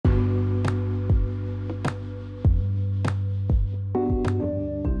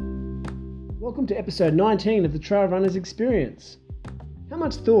Welcome to episode 19 of the Trail Runners Experience. How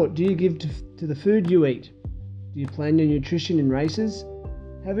much thought do you give to the food you eat? Do you plan your nutrition in races?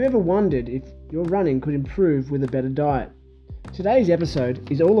 Have you ever wondered if your running could improve with a better diet? Today's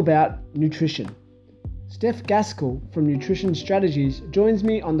episode is all about nutrition. Steph Gaskell from Nutrition Strategies joins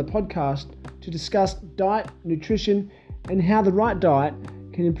me on the podcast to discuss diet, nutrition, and how the right diet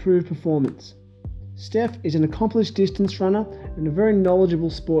can improve performance. Steph is an accomplished distance runner and a very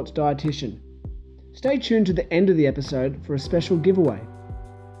knowledgeable sports dietitian. Stay tuned to the end of the episode for a special giveaway.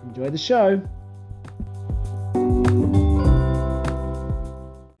 Enjoy the show.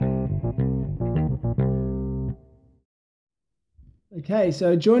 Okay,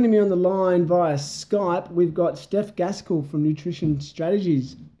 so joining me on the line via Skype, we've got Steph Gaskell from Nutrition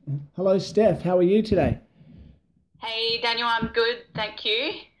Strategies. Hello, Steph. How are you today? Hey, Daniel. I'm good, thank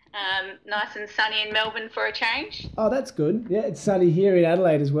you. Nice and sunny in Melbourne for a change. Oh, that's good. Yeah, it's sunny here in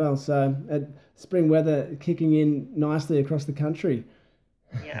Adelaide as well. So spring weather kicking in nicely across the country.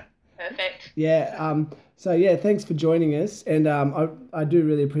 Yeah, perfect. Thanks for joining us. And I do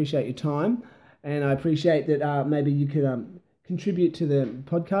really appreciate your time. And I appreciate that maybe you could contribute to the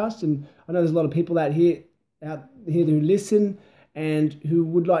podcast. And I know there's a lot of people out here who listen and who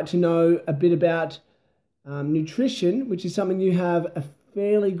would like to know a bit about nutrition, which is something you have a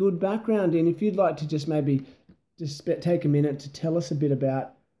fairly good background in. If you'd like to just take a minute to tell us a bit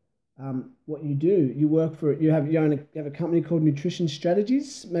about what you do. You have a company called Nutrition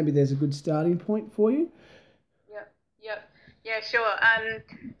Strategies. Maybe there's a good starting point for you. Yeah, sure. I've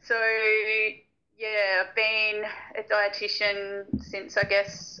been a dietitian since I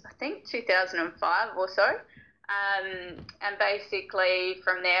think 2005 or so. And basically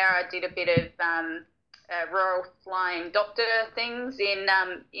from there I did a bit of rural flying doctor things in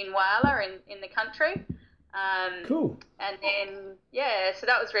Whyalla in the country. Cool. And then, so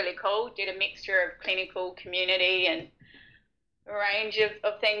that was really cool. Did a mixture of clinical, community and a range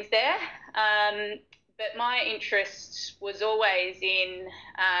of things there. But my interest was always in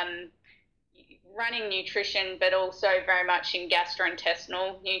running nutrition, but also very much in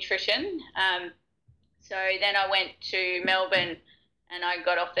gastrointestinal nutrition. So then I went to Melbourne and I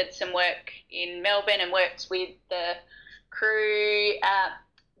got offered some work in Melbourne and worked with the crew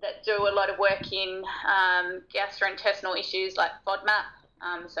that do a lot of work in gastrointestinal issues like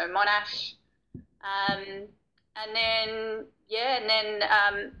FODMAP, so Monash. And then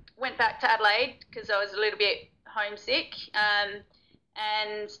went back to Adelaide because I was a little bit homesick,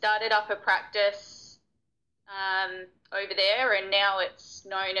 and started up a practice over there, and now it's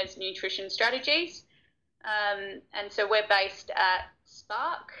known as Nutrition Strategies. And so we're based at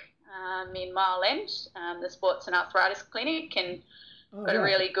Spark in Mile End, the Sports and Arthritis Clinic, and got a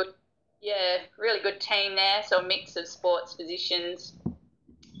really good team there. So a mix of sports physicians,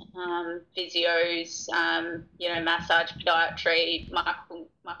 physios, massage, podiatry. Michael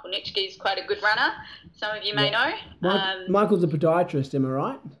Nitschke is quite a good runner. Some of you may know. Michael's a podiatrist, am I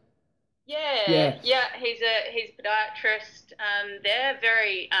right? Yeah. He's a podiatrist. They're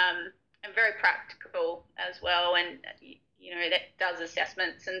very practical as well, and that does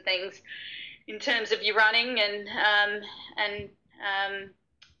assessments and things in terms of your running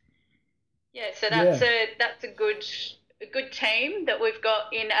so that's a good team that we've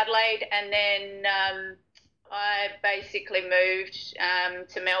got in Adelaide. And then I basically moved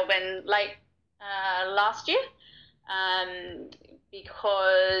to Melbourne late last year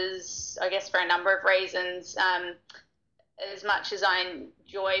because I guess for a number of reasons. As much as I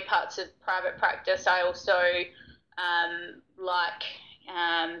enjoy parts of private practice, I also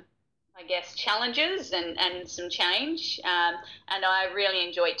challenges and some change. And I really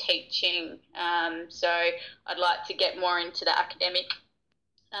enjoy teaching. So I'd like to get more into the academic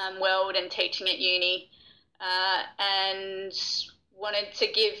world and teaching at uni, and wanted to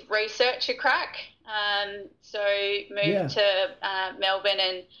give research a crack. So moved to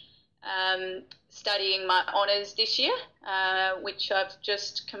Melbourne and studying my honours this year, which I've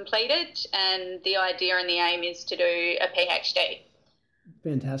just completed, and the idea and the aim is to do a PhD.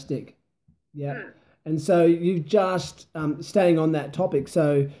 Fantastic. Yeah. And so you've just, staying on that topic,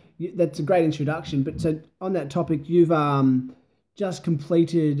 so that's a great introduction, but so on that topic, you've just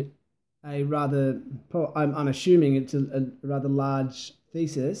completed a rather, I'm assuming it's a rather large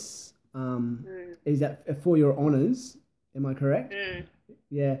thesis. Is that for your honours? Am I correct?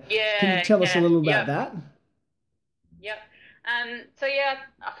 Yeah. Can you tell us a little about that? Yep.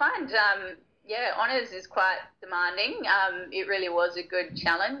 I find honours is quite demanding. It really was a good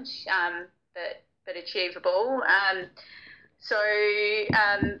challenge, but achievable.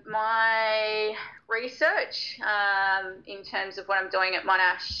 My research in terms of what I'm doing at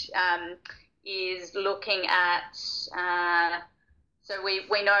Monash is looking at, so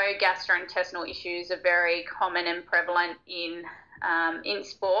we know gastrointestinal issues are very common and prevalent in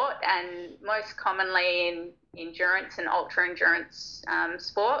sport, and most commonly in endurance and ultra endurance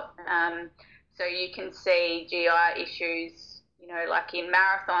sport. So you can see GI issues, like in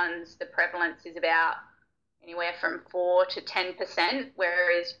marathons, the prevalence is about anywhere from 4 to 10%,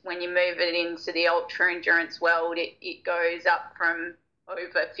 whereas when you move it into the ultra endurance world, it goes up from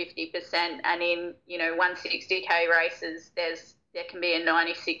over 50%, and in 160k races there can be a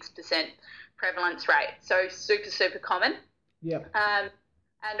 96% prevalence rate, so super common. Yep. And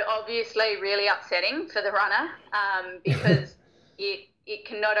obviously really upsetting for the runner, because it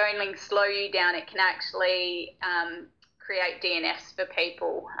can not only slow you down, it can actually create DNFs for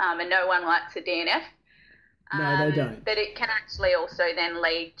people, and no one likes a DNF. No, they don't. But it can actually also then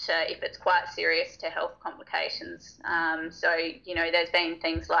lead to, if it's quite serious, to health complications. So, there's been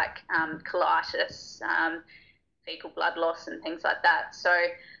things like colitis, fecal blood loss and things like that. So,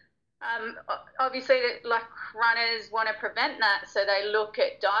 obviously, like, runners want to prevent that, so they look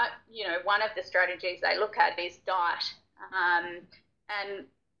at diet. One of the strategies they look at is diet.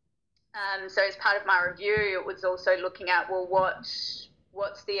 So as part of my review, it was also looking at, well,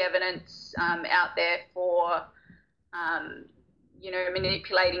 what's the evidence out there for,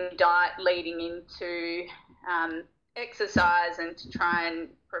 manipulating diet leading into exercise and to try and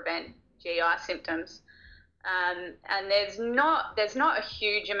prevent GI symptoms. And there's not a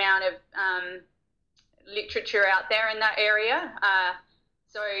huge amount of literature out there in that area.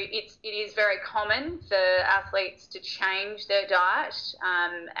 So it is very common for athletes to change their diet,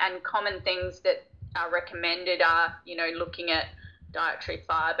 and common things that are recommended are, looking at dietary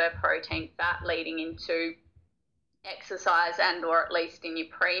fibre, protein, fat leading into exercise and or at least in your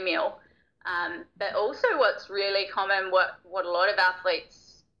pre-meal. But also what's really common, what a lot of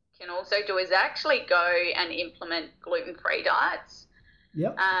athletes can also do is actually go and implement gluten-free diets.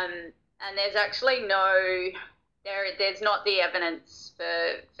 Yep. And there's actually there's not the evidence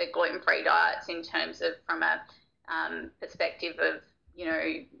for gluten-free diets in terms of from a perspective of,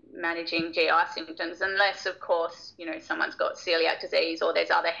 managing GI symptoms, unless, of course, someone's got celiac disease or there's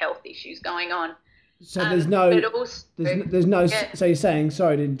other health issues going on. So there's no. So you're saying,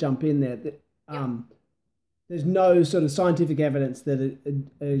 sorry to jump in there, that there's no sort of scientific evidence that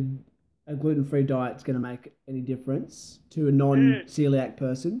a gluten-free diet is going to make any difference to a non-celiac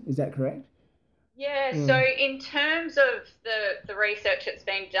person. Is that correct? Yeah, so in terms of the research that's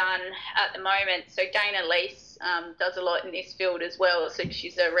being done at the moment, so Dana Leese does a lot in this field as well. So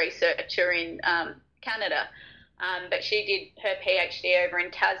she's a researcher in Canada, but she did her PhD over in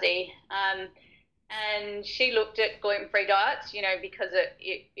Tassie, and she looked at gluten-free diets, because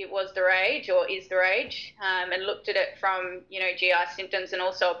it was the rage or is the rage, and looked at it from, GI symptoms and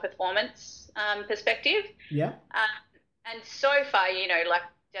also a performance perspective. Yeah. And so far,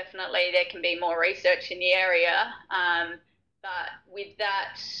 definitely there can be more research in the area, but with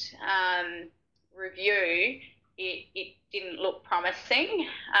that review, it didn't look promising.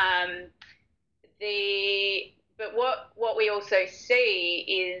 But what we also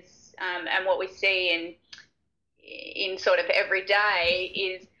see is, and what we see in sort of every day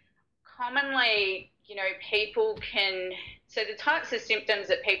is commonly, people can, so the types of symptoms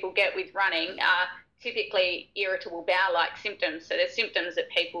that people get with running are typically irritable bowel-like symptoms. So there's symptoms that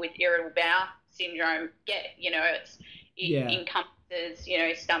people with irritable bowel syndrome get, it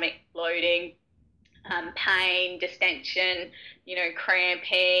encompasses, stomach bloating, pain, distension,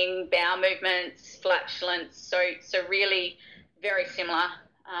 cramping, bowel movements, flatulence. So really very similar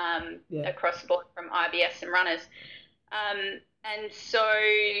across the board from IBS and runners. And so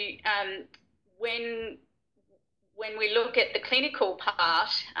when we look at the clinical part,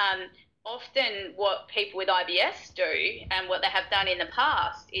 often what people with IBS do and what they have done in the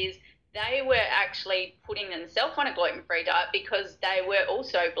past is they were actually putting themselves on a gluten-free diet because they were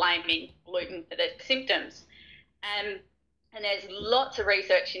also blaming gluten for the symptoms. And there's lots of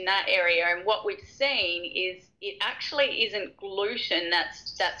research in that area, and what we've seen is it actually isn't gluten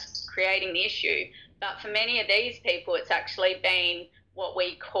that's creating the issue, but for many of these people it's actually been what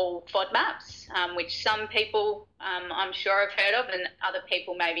we call FODMAPs, which some people I'm sure have heard of and other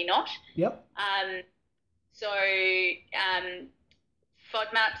people maybe not. Yep. So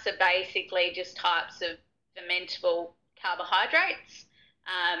FODMAPs are basically just types of fermentable carbohydrates,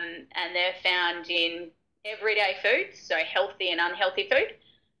 and they're found in everyday foods, so healthy and unhealthy food.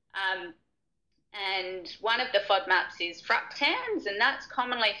 And one of the FODMAPs is fructans, and that's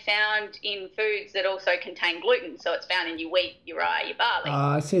commonly found in foods that also contain gluten. So it's found in your wheat, your rye, your barley.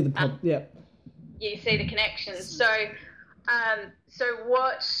 I see the You see the connections. So,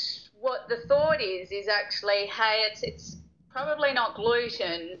 what the thought is actually, hey, it's probably not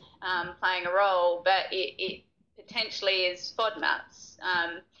gluten playing a role, but it potentially is FODMAPs.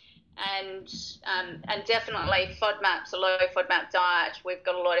 And definitely FODMAPs, a low FODMAP diet, we've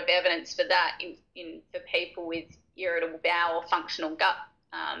got a lot of evidence for that for people with irritable bowel or functional gut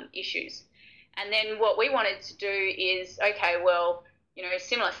issues. And then what we wanted to do is, okay, well,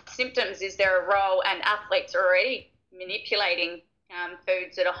 similar symptoms, is there a role? And athletes are already manipulating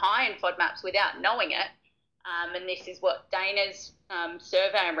foods that are high in FODMAPs without knowing it. And this is what Dana's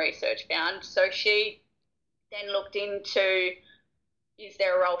survey and research found. So she then looked into, is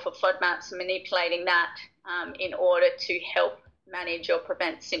there a role for FODMAPs, manipulating that in order to help manage or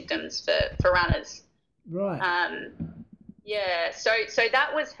prevent symptoms for runners. Right. Yeah. So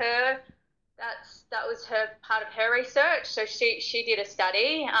that was her. That was her part of her research. So she did a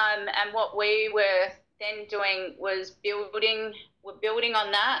study, and what we were then doing was building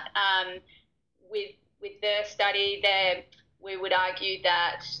on that. With their study, there we would argue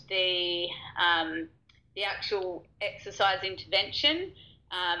that the actual exercise intervention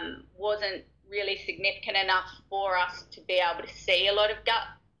wasn't really significant enough for us to be able to see a lot of gut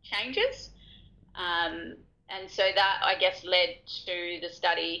changes. And so that, I guess, led to the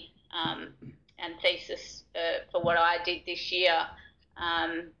study and thesis for what I did this year.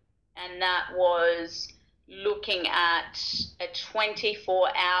 And that was looking at a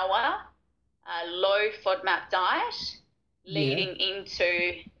 24-hour low FODMAP diet leading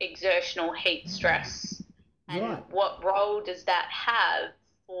into exertional heat stress. And what role does that have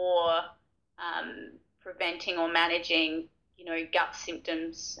for preventing or managing, gut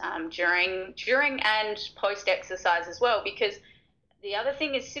symptoms during and post-exercise as well? Because the other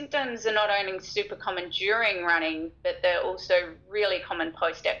thing is, symptoms are not only super common during running, but they're also really common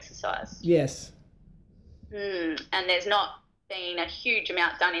post-exercise. Yes. And there's not been a huge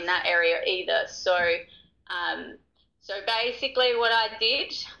amount done in that area either. So basically what I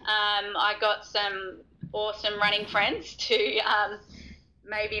did, I got some awesome running friends to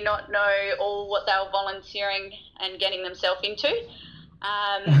maybe not know all what they were volunteering and getting themselves into.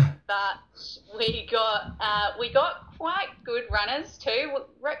 But we got quite good runners too,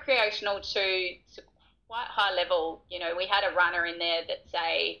 recreational to quite high level. We had a runner in there that's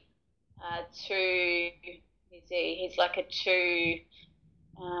he's like a 2:15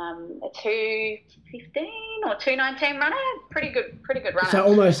 or 2:19 runner. Pretty good runner. So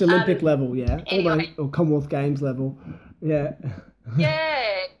almost Olympic level, yeah. Anyway. Almost, or Commonwealth Games level, yeah.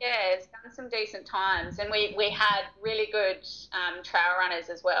 Yeah, it's done some decent times, and we had really good trail runners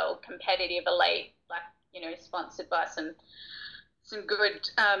as well, competitive elite, sponsored by some good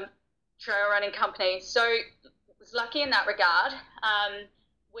trail running companies. So I was lucky in that regard.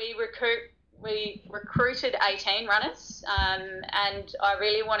 We recruited 18 runners, and I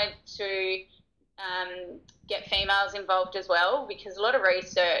really wanted to get females involved as well, because a lot of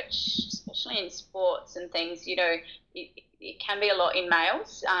research, especially in sports and things, it can be a lot in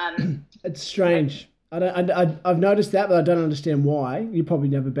males. It's strange. I've noticed that, but I don't understand why. You probably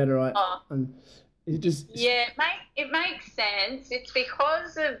know better, right? Yeah, it makes sense. It's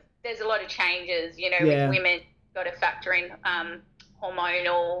because there's a lot of changes, with women. Got to factor in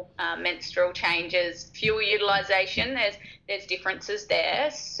hormonal, menstrual changes, fuel utilisation. There's differences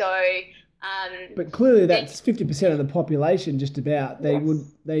there. So. But clearly, that's 50% of the population. Just about.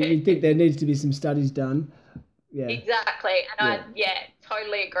 You'd think there needs to be some studies done. Yeah. Exactly, and I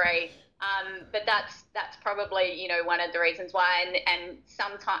totally agree. But that's probably one of the reasons why. And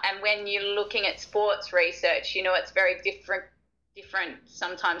sometimes, and when you're looking at sports research, it's very different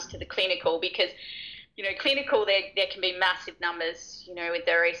sometimes to the clinical, because clinical there can be massive numbers. With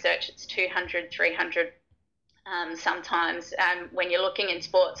their research, it's 200, 300 sometimes. When you're looking in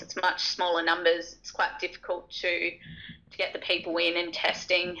sports, it's much smaller numbers. It's quite difficult to get the people in and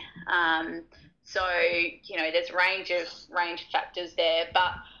testing. So, there's a range of factors there,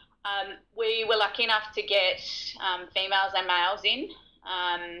 but we were lucky enough to get females and males in,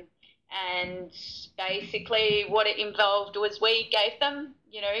 and basically what it involved was we gave them,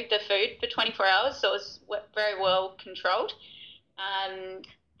 the food for 24 hours, so it was very well controlled.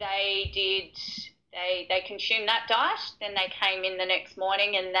 They consumed that diet, then they came in the next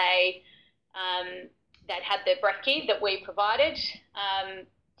morning and they'd had their brekkie that we provided,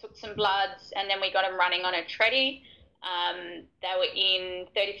 took some bloods, and then we got them running on a treadie. They were in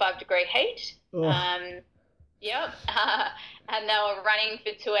 35-degree heat. And they were running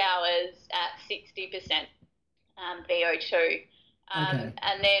for 2 hours at 60% VO2.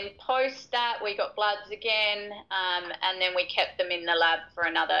 And then post that, we got bloods again, and then we kept them in the lab for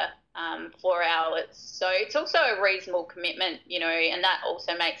another 4 hours. So it's also a reasonable commitment, and that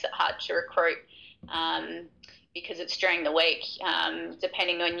also makes it hard to recruit because it's during the week.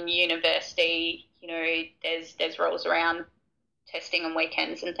 Depending on university, there's rules around testing on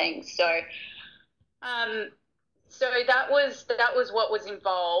weekends and things. So that was what was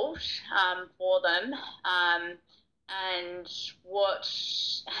involved for them. And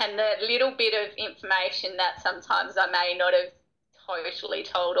the little bit of information that sometimes I may not have totally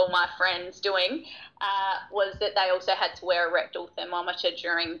told all my friends doing was that they also had to wear a rectal thermometer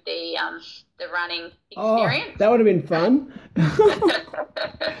during the running experience. Oh, that would have been fun.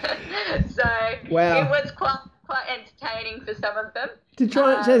 So wow. It was quite entertaining for some of them.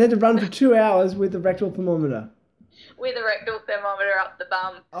 So they had to run for 2 hours with a rectal thermometer. With a rectal thermometer up the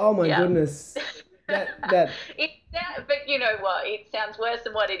bum. Oh my goodness. That. But you know what? It sounds worse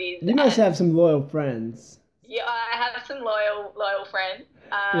than what it is. You must have some loyal friends. Yeah, I have some loyal friends.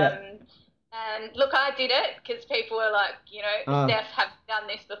 And look, I did it because people were like, Steph, have you done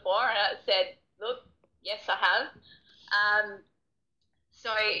this before? And I said, look, yes, I have. So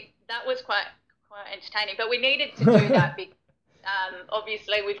that was quite entertaining. But we needed to do that because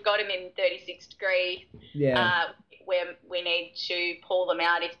obviously we've got them in 36 degree. Yeah. Where we need to pull them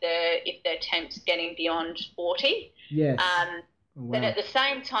out if their temp's getting beyond 40. Yes. Wow. But at the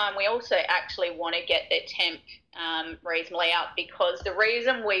same time, we also actually want to get their temp reasonably up, because the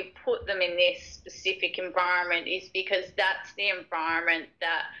reason we put them in this specific environment is because that's the environment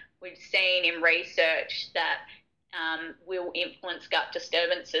that we've seen in research that will influence gut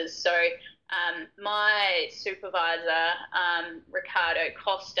disturbances. So my supervisor, Ricardo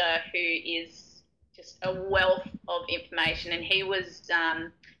Costa, who is just a wealth of information, and he's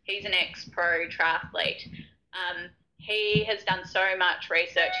an ex-pro triathlete. He has done so much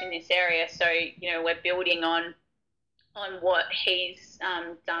research in this area, so we're building on what he's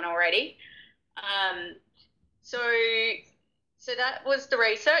done already. So that was the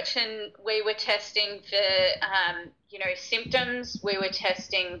research, and we were testing for symptoms. We were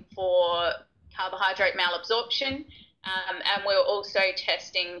testing for carbohydrate malabsorption. And we were also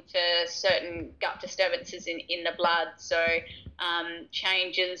testing for certain gut disturbances in the blood, so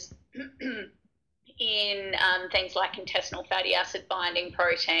changes in things like intestinal fatty acid binding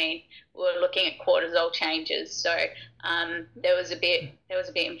protein. We were looking at cortisol changes, so there was a bit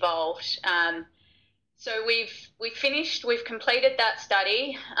involved. So we've completed that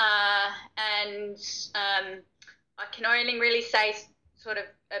study, and I can only really say sort of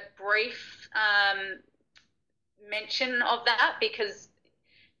a brief mention of that because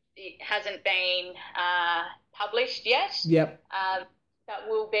it hasn't been published yet. Yep. But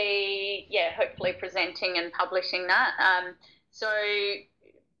we'll be, hopefully presenting and publishing that. So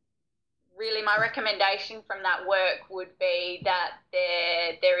really my recommendation from that work would be that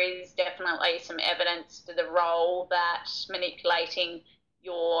there is definitely some evidence for the role that manipulating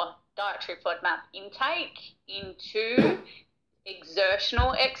your dietary FODMAP intake into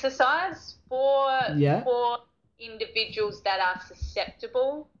exertional exercise for individuals that are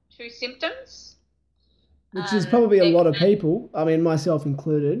susceptible to symptoms. Which is probably a lot of people, I mean, myself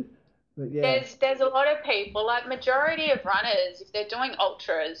included. But yeah. There's a lot of people, like majority of runners, if they're doing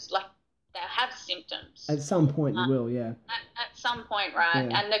ultras, like they'll have symptoms. At some point you will, yeah. At some point, right?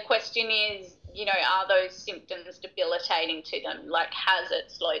 Yeah. And the question is, are those symptoms debilitating to them? Like, has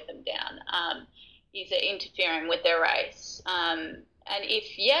it slowed them down? Is it interfering with their race? And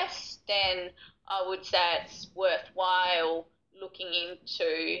if yes, then I would say it's worthwhile looking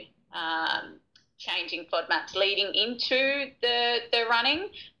into changing FODMAPs leading into the running.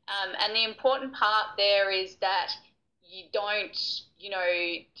 And the important part there is that you don't,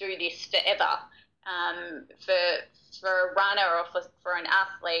 do this forever. For a runner or for an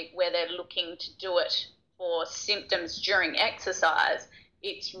athlete where they're looking to do it for symptoms during exercise,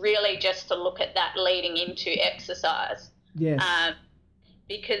 it's really just to look at that leading into exercise. Yes.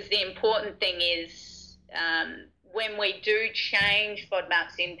 Because the important thing is when we do change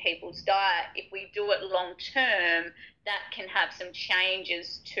FODMAPs in people's diet, if we do it long term, that can have some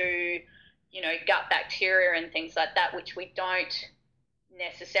changes to, gut bacteria and things like that, which we don't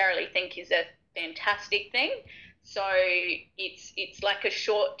necessarily think is a fantastic thing. So it's like a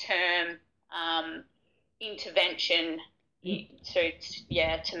short-term intervention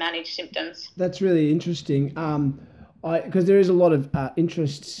to manage symptoms. That's really interesting. Because there is a lot of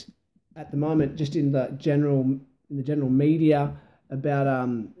interest at the moment just in the general media about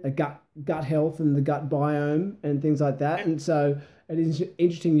gut health and the gut biome and things like that. And so it is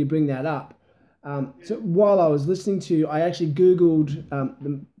interesting you bring that up. So while I was listening to you, I actually Googled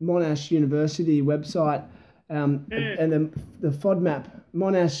the Monash University website, And the FODMAP,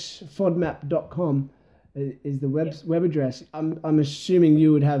 monashfodmap.com is the web address. I'm assuming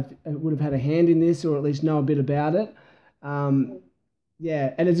you would have had a hand in this, or at least know a bit about it.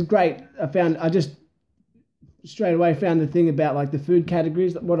 Yeah, and it's great. I just straight away found the thing about like the food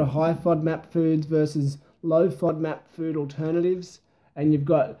categories, what are high FODMAP foods versus low FODMAP food alternatives, and you've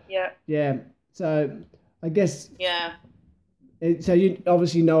got yeah. So I guess so you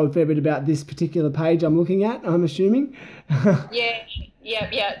obviously know a fair bit about this particular page I'm looking at, I'm assuming.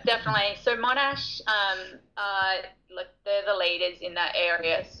 Yeah, definitely. So Monash, like they're the leaders in that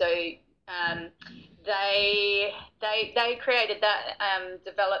area. So they created that,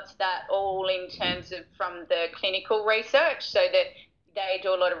 developed that all in terms of from the clinical research. So that they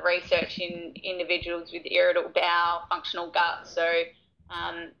do a lot of research in individuals with irritable bowel, functional gut. So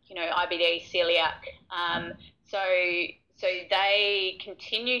IBD, celiac. So they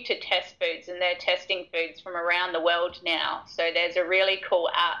continue to test foods, and they're testing foods from around the world now. So there's a really cool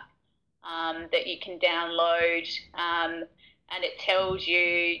app that you can download, and it tells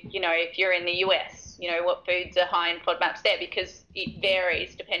you, if you're in the US, what foods are high in FODMAPs there, because it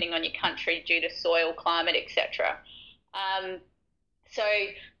varies depending on your country due to soil, climate, etc. So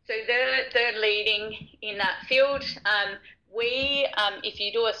they're leading in that field. If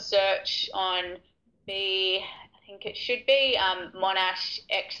you do a search on I think it should be Monash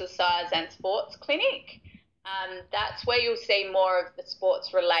Exercise and Sports Clinic. That's where you'll see more of the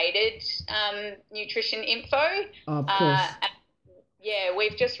sports-related nutrition info. Of course.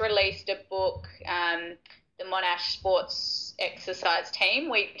 We've just released a book, the Monash Sports Exercise Team.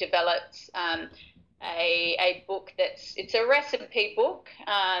 We've developed a book it's a recipe book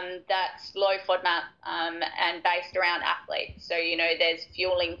that's low FODMAP and based around athletes. So, there's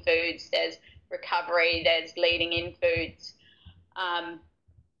fueling foods, there's recovery, there's leading in foods,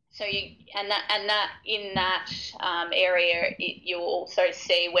 in that area you'll also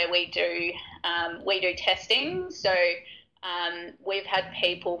see where we do testing. So we've had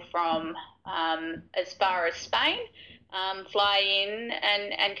people from as far as Spain fly in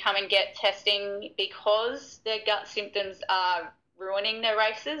and come and get testing because their gut symptoms are ruining their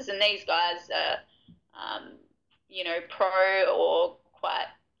races, and these guys are pro or quite.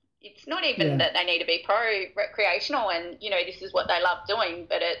 It's not even that they need to be pro-recreational and, this is what they love doing,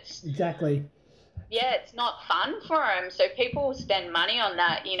 but it's... Exactly. Yeah, it's not fun for them. So people spend money on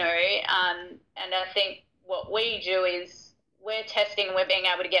that, and I think what we do is we're testing and we're being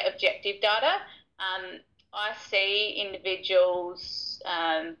able to get objective data. I see individuals,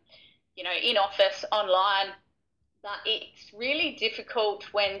 in office, online, but it's really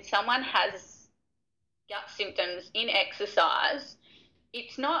difficult when someone has gut symptoms in exercise.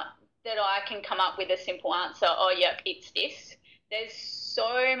 It's not that I can come up with a simple answer, it's this. There's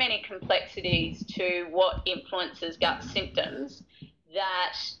so many complexities to what influences gut symptoms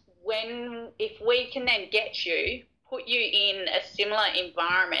that if we can then put you in a similar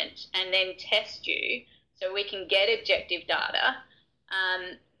environment and then test you so we can get objective data,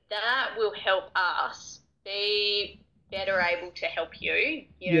 that will help us be better able to help you,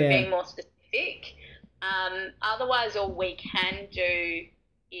 be more specific. Otherwise, all we can do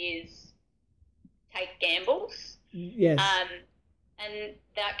is take gambles. Yes. And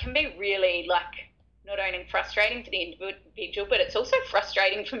that can be really not only frustrating for the individual, but it's also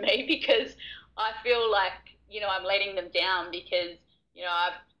frustrating for me because I feel like, I'm letting them down because,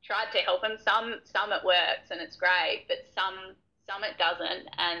 I've tried to help them. Some it works and it's great, but some it doesn't.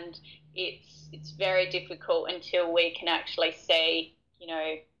 And it's very difficult until we can actually see,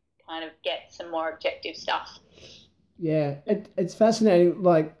 kind of get some more objective stuff. Yeah, it's fascinating.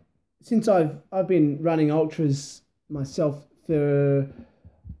 Like, since I've been running ultras myself for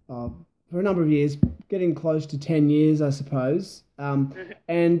a number of years, getting close to 10 years, I suppose.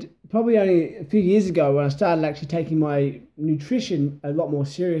 And probably only a few years ago when I started actually taking my nutrition a lot more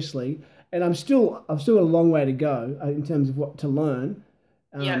seriously, and I've still got a long way to go in terms of what to learn.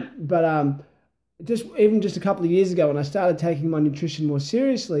 But just a couple of years ago when I started taking my nutrition more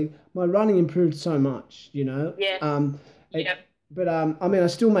seriously, my running improved so much, But I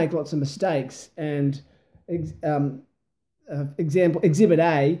still make lots of mistakes. And Exhibit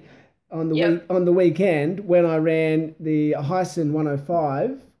A on the weekend when I ran the Hyson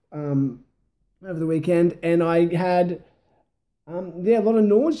 105 over the weekend, and I had a lot of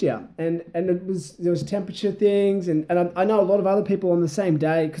nausea, and there was temperature things, and I know a lot of other people on the same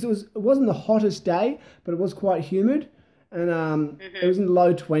day, because it wasn't the hottest day, but it was quite humid, and it was in the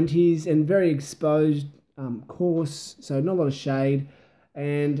low 20s and very exposed, coarse, so not a lot of shade,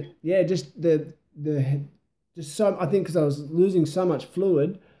 and just so I think because I was losing so much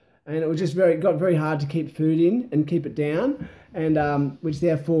fluid, and it was just got very hard to keep food in and keep it down, and which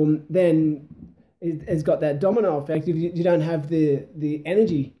therefore then has got that domino effect. If you don't have the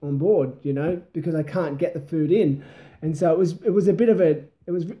energy on board, because I can't get the food in, and so it was a bit of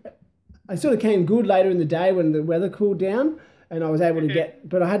I sort of came good later in the day when the weather cooled down, and I was able to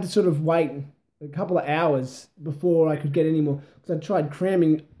but I had to sort of wait a couple of hours before I could get any more, because I tried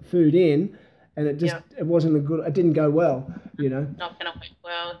cramming food in, and it wasn't it didn't go well, Not gonna work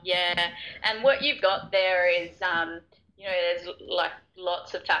well, yeah. And what you've got there is, there's like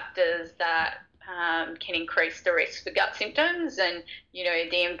lots of factors that can increase the risk for gut symptoms, and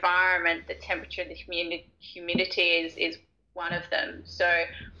the environment, the temperature, the humidity is one of them. So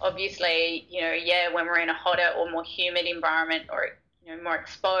obviously, when we're in a hotter or more humid environment, or more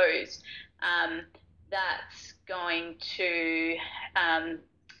exposed, that's going to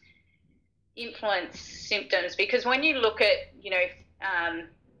influence symptoms, because when you look at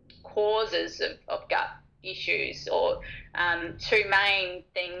causes of gut issues, or two main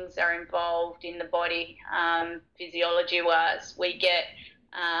things are involved in the body physiology wise. We get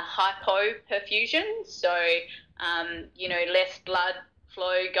hypoperfusion, so less blood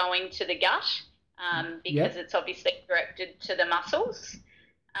flow going to the gut, because it's obviously directed to the muscles.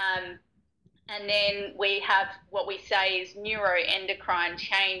 And then we have what we say is neuroendocrine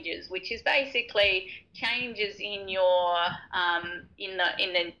changes, which is basically changes in your in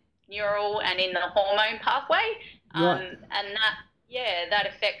the neural and in the hormone pathway, and that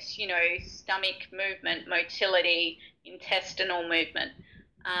affects stomach movement, motility, intestinal movement.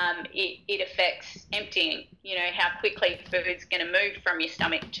 It affects emptying, how quickly food's going to move from your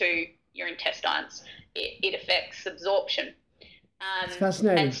stomach to your intestines. It affects absorption. It's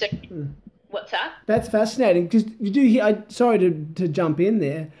fascinating. And so, what's that? That's fascinating, because you do hear, sorry to jump in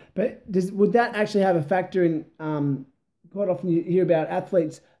there, but would that actually have a factor in, quite often you hear about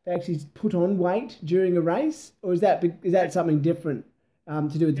athletes, they actually put on weight during a race, or is that something different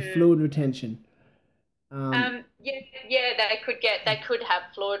to do with the fluid retention? They could have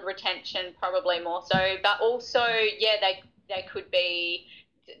fluid retention, probably more so, but also they could be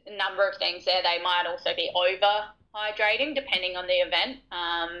a number of things there. They might also be over hydrating depending on the event.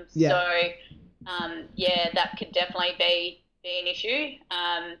 That could definitely be an issue.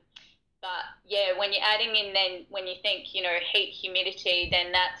 But when you're adding in, then when you think, heat, humidity,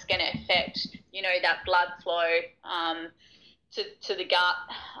 then that's going to affect, that blood flow to the gut.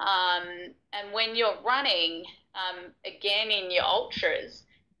 And when you're running, again, in your ultras,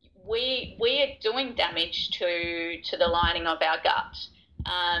 we are doing damage to the lining of our gut.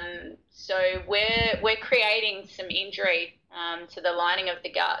 So we're creating some injury to the lining of the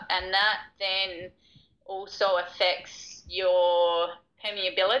gut, and that then also affects your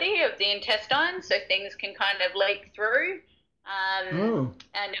permeability of the intestines, so things can kind of leak through. And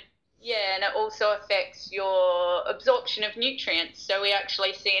it also affects your absorption of nutrients. So we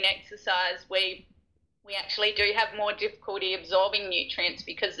actually see in exercise we actually do have more difficulty absorbing nutrients,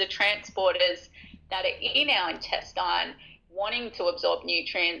 because the transporters that are in our intestine wanting to absorb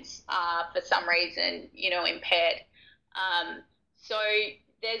nutrients are for some reason, impaired. So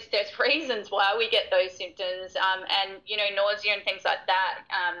there's reasons why we get those symptoms, and nausea and things like that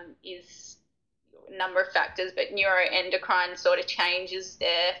is a number of factors, but neuroendocrine sort of changes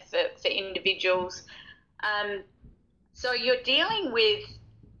there for individuals. So you're dealing with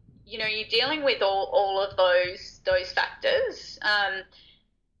all of those factors,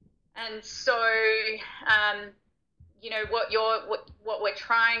 and so what we're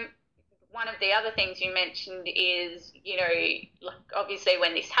trying. One of the other things you mentioned is, obviously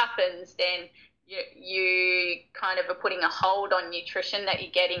when this happens, then you kind of are putting a hold on nutrition that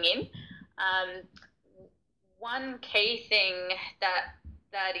you're getting in. One key thing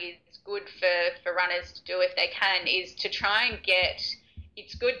that is good for runners to do if they can is to try and get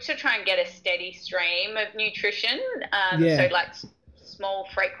a steady stream of nutrition. So like small,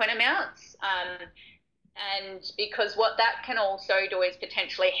 frequent amounts. And because what that can also do is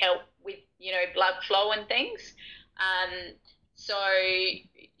potentially help with, blood flow and things. So,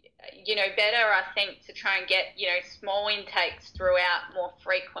 better, I think, to try and get, small intakes throughout, more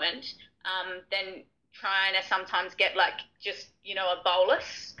frequent, than trying to sometimes get like just, a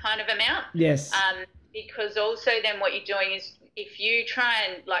bolus kind of amount. Yes. Because also then what you're doing is, if you try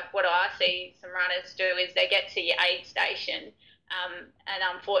and, like what I see some runners do, is they get to your aid station, and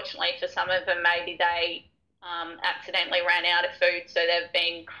unfortunately for some of them, maybe they accidentally ran out of food, so they've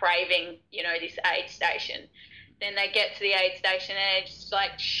been craving, this aid station. Then they get to the aid station and they just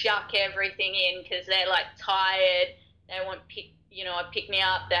like shuck everything in, because they're like tired, they want a pick me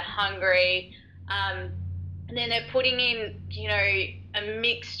up, they're hungry, and then they're putting in, a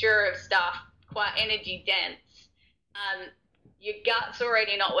mixture of stuff, quite energy dense, your gut's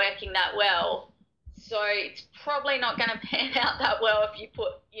already not working that well. So it's probably not going to pan out that well if you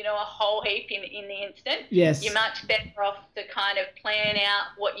put, a whole heap in the instant. Yes. You're much better off to kind of plan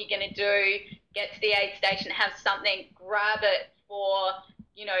out what you're going to do, get to the aid station, have something, grab it for,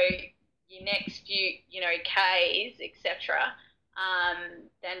 your next few, Ks, etc.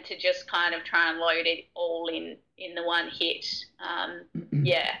 Than to just kind of try and load it all in the one hit.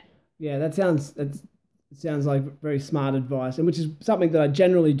 Yeah. Yeah, that sounds like very smart advice, and which is something that I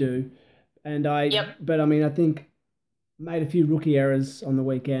generally do. And but I mean, I think made a few rookie errors on the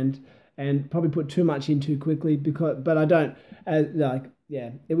weekend and probably put too much in too quickly but I don't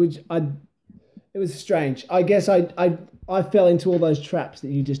it was strange. I guess I fell into all those traps that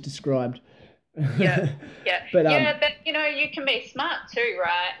you just described. Yeah. But you can be smart too,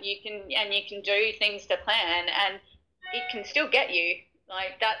 right? You can do things to plan, and it can still get you.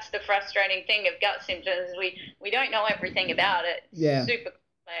 Like, that's the frustrating thing of gut symptoms. We don't know everything about it. It's super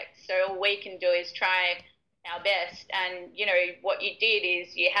complex. So all we can do is try our best. And what you did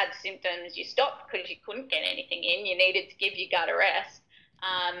is you had symptoms, you stopped because you couldn't get anything in. You needed to give your gut a rest.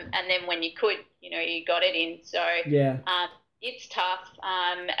 And then when you could, you got it in. So it's tough.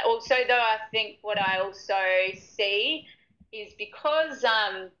 Also, though, I think what I also see is because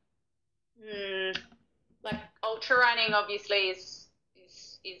like ultra running obviously is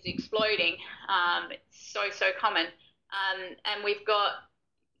exploding. It's so common, and we've got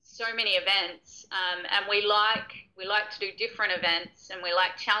so many events, and we like to do different events, and we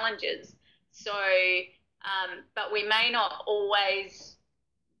like challenges. So, but we may not always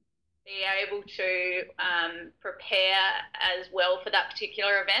be able to prepare as well for that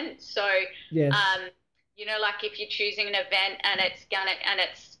particular event. So, yes. Like if you're choosing an event and it's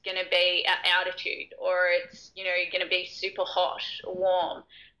gonna be at altitude, or it's gonna be super hot or warm.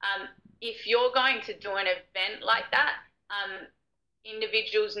 If you're going to do an event like that,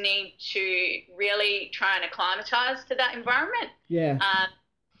 individuals need to really try and acclimatise to that environment. Yeah.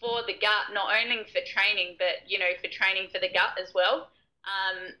 For the gut, not only for training, but for training for the gut as well.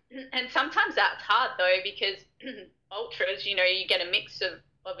 And sometimes that's hard though, because ultras, you get a mix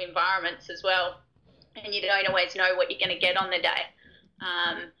of environments as well, and you don't always know what you're going to get on the day.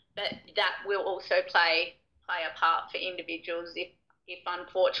 But that will also play a part for individuals if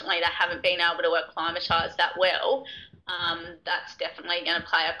unfortunately they haven't been able to acclimatise that well. That's definitely going to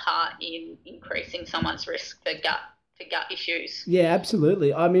play a part in increasing someone's risk for gut issues. Yeah,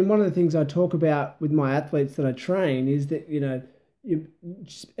 absolutely. I mean, one of the things I talk about with my athletes that I train is that, you,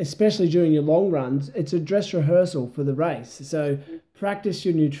 especially during your long runs, it's a dress rehearsal for the race. So practice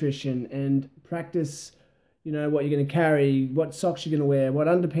your nutrition and practice, what you're going to carry, what socks you're going to wear, what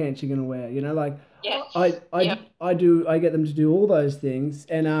underpants you're going to wear. I get them to do all those things,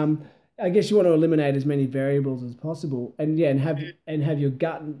 and I guess you want to eliminate as many variables as possible, and have your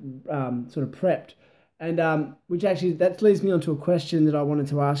gut sort of prepped, and which actually that leads me on to a question that I wanted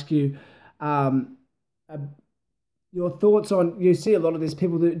to ask you. Your thoughts on, you see a lot of these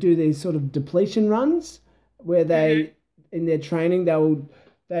people that do these sort of depletion runs where they, in their training, they will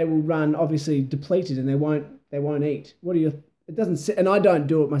run obviously depleted and they won't eat. What are your, it doesn't, and I don't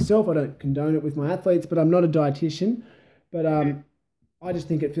do it myself. I don't condone it with my athletes, but I'm not a dietitian, but I just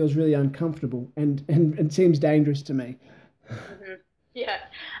think it feels really uncomfortable and seems dangerous to me. Yeah.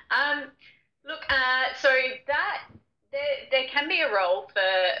 Look, so that there can be a role for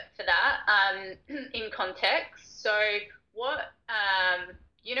that in context. So what,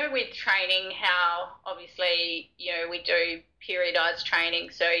 with training, how obviously, we do periodized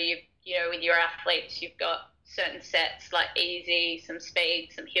training. So with your athletes, you've got certain sets like easy, some speed,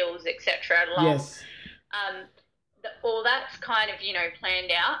 some hills, etc. Yes. All that's kind of,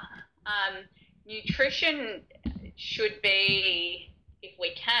 planned out. Nutrition should be, if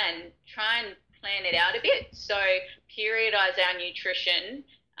we can, try and plan it out a bit. So periodize our nutrition.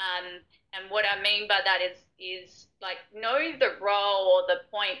 And what I mean by that is like know the role or the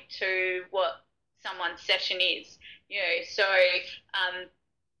point to what someone's session is. So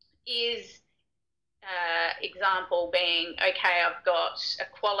is example being, okay, I've got a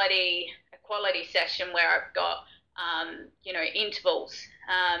quality session where I've got intervals.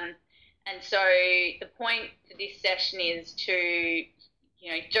 And so the point to this session is to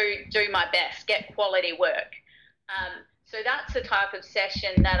do my best, get quality work. So that's the type of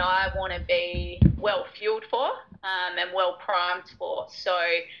session that I want to be well fueled for and well primed for, so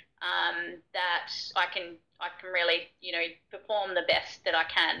that I can really perform the best that I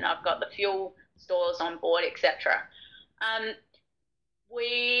can. I've got the fuel stores on board, etc.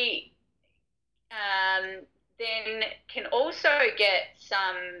 then can also get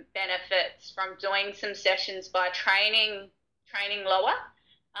some benefits from doing some sessions by training lower.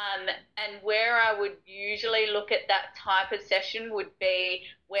 And where I would usually look at that type of session would be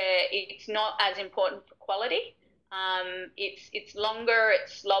where it's not as important for quality. It's longer,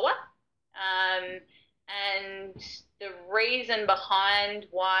 it's slower. And the reason behind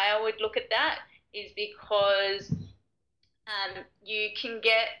why I would look at that is because you can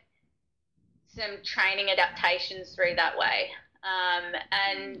get some training adaptations through that way.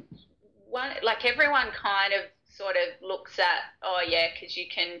 And everyone kind of sort of looks at, oh yeah, because you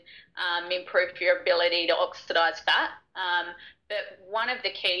can improve your ability to oxidize fat. But one of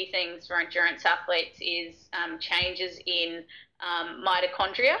the key things for endurance athletes is changes in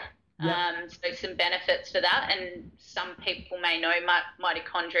mitochondria. Yep. So some benefits for that, and some people may know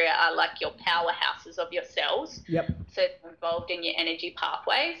mitochondria are like your powerhouses of your cells. Yep. So they're involved in your energy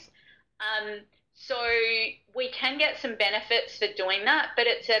pathways. So we can get some benefits for doing that, but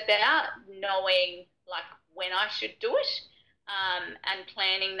it's about knowing like when I should do it and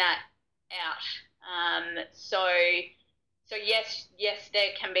planning that out. So yes, there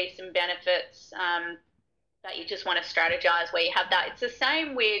can be some benefits that you just want to strategize where you have that. It's the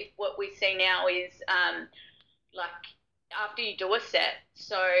same with what we see now is like after you do a set,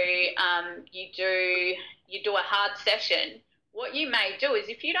 so you do a hard session. What you may do is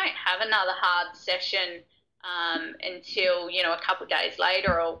if you don't have another hard session until, a couple of days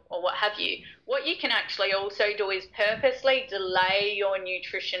later or what have you, what you can actually also do is purposely delay your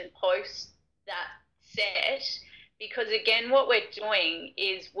nutrition post that set, because again, what we're doing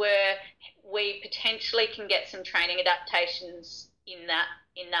is we potentially can get some training adaptations in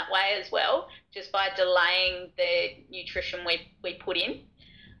that way as well, just by delaying the nutrition we put in.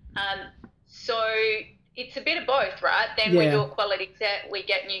 So it's a bit of both, right? Then we do a quality set, we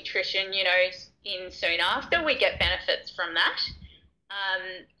get nutrition, in soon after, we get benefits from that.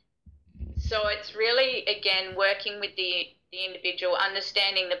 So it's really, again, working with the individual,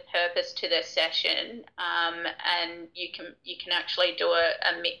 understanding the purpose to the session, and you can actually do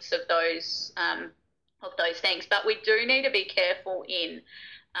a mix of those things. But we do need to be careful in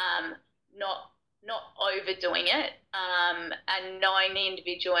not overdoing it, and knowing the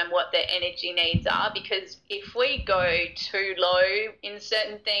individual and what their energy needs are, because if we go too low in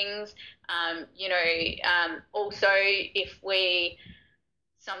certain things, also if we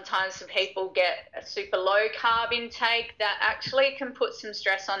sometimes some people get a super low carb intake, that actually can put some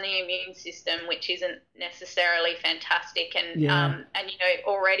stress on the immune system, which isn't necessarily fantastic. And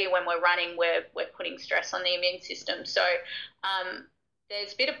already when we're running, we're putting stress on the immune system. So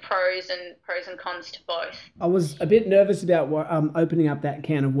there's a bit of pros and cons to both. I was a bit nervous about opening up that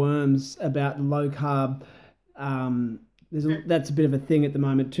can of worms about the low carb. That's a bit of a thing at the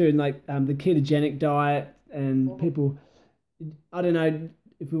moment too, and like the ketogenic diet and people. I don't know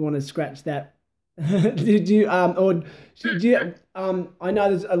if we want to scratch that. Did you or should you? I know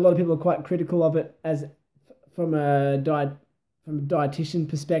there's a lot of people are quite critical of it from a dietitian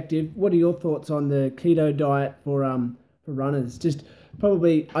perspective. What are your thoughts on the keto diet for runners? Just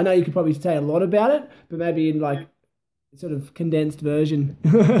probably, I know you could probably say a lot about it, but maybe in like sort of condensed version.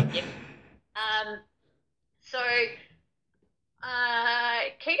 Yep. So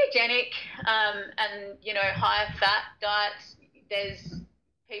ketogenic and higher fat diets,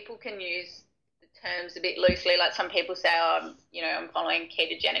 people can use the terms a bit loosely. Like some people say, I'm following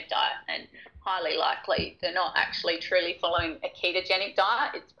ketogenic diet, and highly likely they're not actually truly following a ketogenic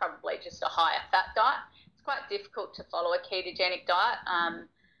diet. It's probably just a higher fat diet. It's quite difficult to follow a ketogenic diet.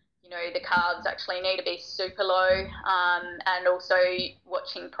 The carbs actually need to be super low, and also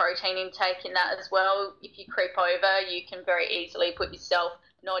watching protein intake in that as well. If you creep over, you can very easily put yourself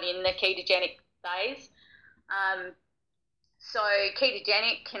not in the ketogenic phase. So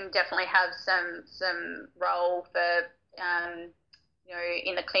ketogenic can definitely have some role for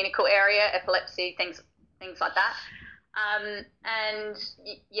in the clinical area, epilepsy, things like that. And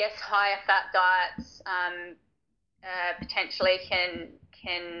yes, higher fat diets potentially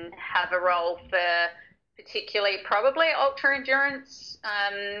can have a role for particularly probably ultra endurance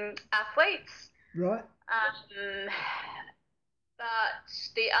athletes. Right. But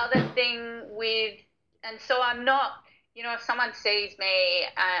the other thing so I'm not, if someone sees me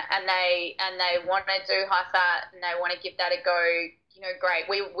and they want to do high fat and they want to give that a go, great.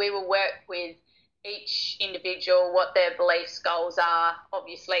 We will work with each individual, what their beliefs, goals are,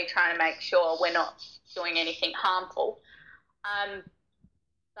 obviously trying to make sure we're not doing anything harmful.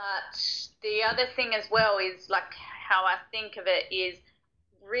 But the other thing as well is like how I think of it is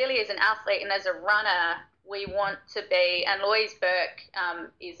really as an athlete and as a runner, we want to be, and Louise Burke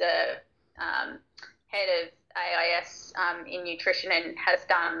is a head of AIS in nutrition and has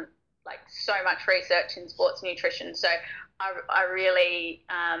done like so much research in sports nutrition. So I really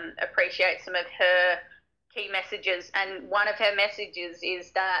appreciate some of her key messages. And one of her messages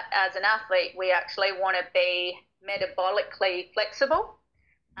is that as an athlete, we actually want to be metabolically flexible.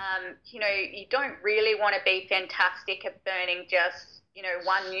 You don't really want to be fantastic at burning just,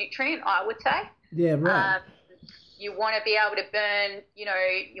 one nutrient, I would say. Yeah, right. You want to be able to burn,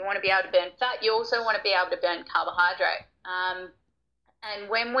 you want to be able to burn fat. You also want to be able to burn carbohydrate. And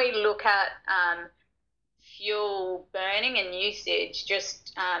when we look at fuel burning and usage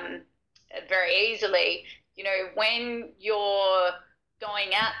just very easily, when you're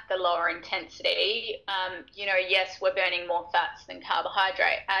going at the lower intensity, yes, we're burning more fats than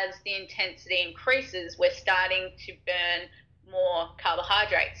carbohydrate. As the intensity increases, we're starting to burn more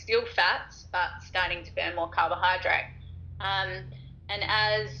carbohydrate, still fats, but starting to burn more carbohydrate. And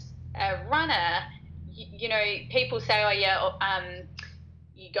as a runner, people say, oh yeah,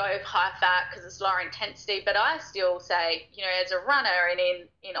 you go high fat because it's lower intensity, but I still say, as a runner and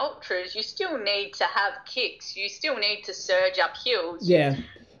in ultras, you still need to have kicks. You still need to surge up hills. Yeah.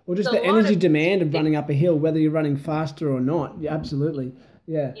 Or just the energy demand of running up a hill, whether you're running faster or not. Yeah, absolutely.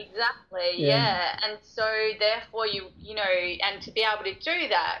 Yeah. Exactly. Yeah. And so therefore and to be able to do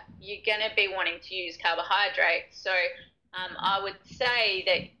that, you're going to be wanting to use carbohydrates. So I would say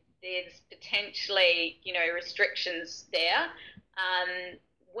that there's potentially, restrictions there.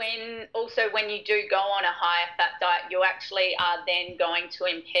 When you do go on a higher fat diet, you actually are then going to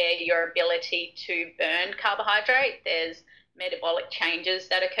impair your ability to burn carbohydrate. There's metabolic changes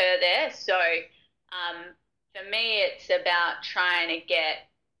that occur there. So for me, it's about trying to get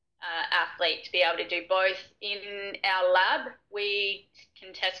athletes to be able to do both. In our lab, we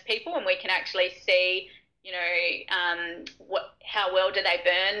can test people and we can actually see, how well do they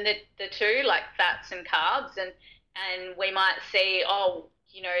burn the two, like fats and carbs, and we might see,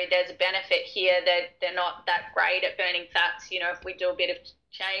 there's a benefit here that they're not that great at burning fats. If we do a bit of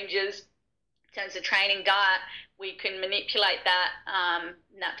changes in terms of training diet, we can manipulate that, and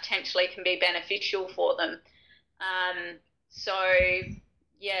that potentially can be beneficial for them. So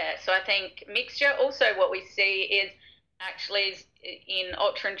I think mixture. Also, what we see is actually in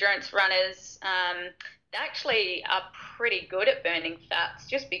ultra endurance runners, they actually are pretty good at burning fats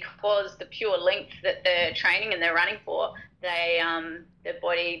just because the pure length that they're training and they're running for, their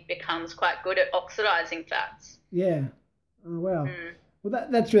body becomes quite good at oxidizing fats. Yeah. Oh, wow. Well,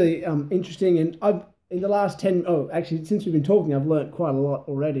 that's really interesting. And in the last since we've been talking, I've learnt quite a lot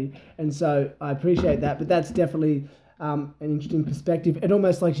already. And so I appreciate that. But that's definitely an interesting perspective. And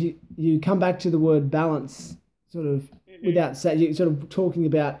almost like you come back to the word balance sort of without saying, you're sort of talking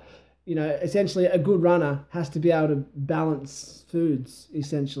about, essentially a good runner has to be able to balance foods,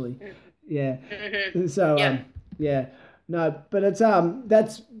 essentially. Yeah. So, no, but it's,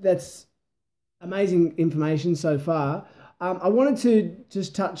 that's amazing information so far. I wanted to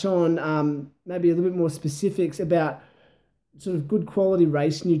just touch on maybe a little bit more specifics about sort of good quality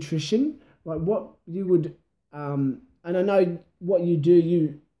race nutrition, like what you would, and I know what you do,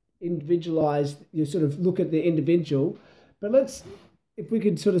 you individualize, you sort of look at the individual, but if we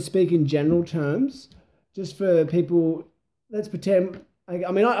could sort of speak in general terms, just for people, let's pretend,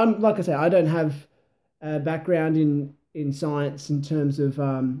 I'm like I say, I don't have a background in science in terms of,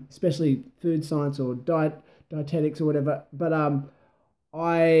 especially food science or dietetics or whatever, but I'd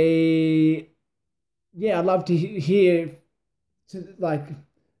love to hear to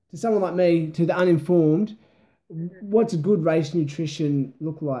someone like me, to the uninformed, what's a good race nutrition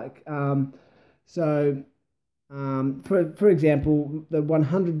look like? For example, the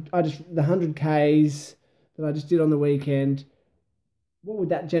 100 Ks that I just did on the weekend, what would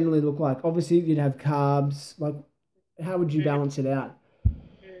that generally look like? Obviously, you'd have carbs. Like, how would you balance it out?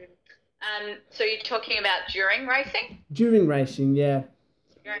 So you're talking about during racing? During racing, yeah.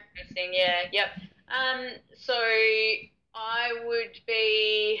 During racing, yeah, yep. So I would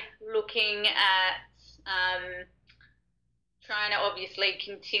be looking at trying to obviously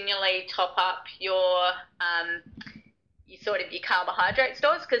continually top up your carbohydrate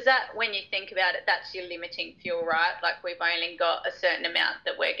stores, because that, when you think about it, that's your limiting fuel, right? Like, we've only got a certain amount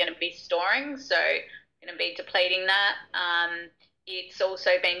that we're going to be storing, so we're going to be depleting that. It's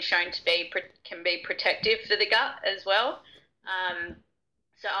also been shown to can be protective for the gut as well.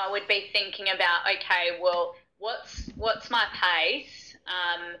 So I would be thinking about, okay, well, what's my pace,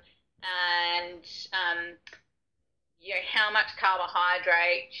 and how much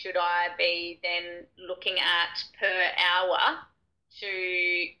carbohydrate should I be then looking at per hour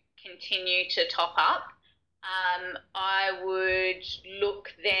to continue to top up? I would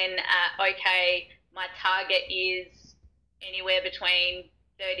look then at, okay, my target is anywhere between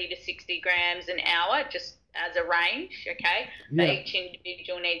 30 to 60 grams an hour, just as a range, okay? But Yeah. each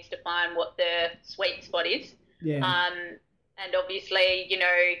individual needs to find what the sweet spot is. Yeah. And obviously, you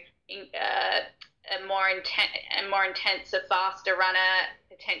know, a more intense, a faster runner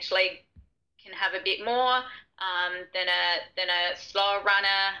potentially can have a bit more than a slower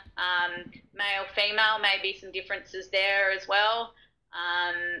runner. Male, female, maybe some differences there as well.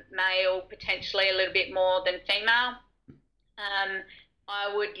 Male potentially a little bit more than female. I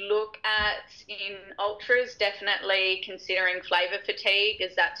would look at in ultras definitely considering flavour fatigue,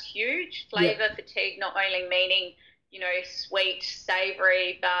 as that's huge. Flavour fatigue not only meaning, you know, sweet,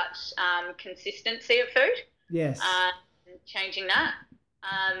 savoury, but consistency of food. Yes. Changing that.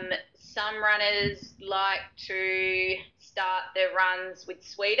 Some runners like to start their runs with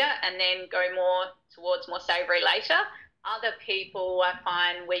sweeter and then go more towards more savoury later. Other people, I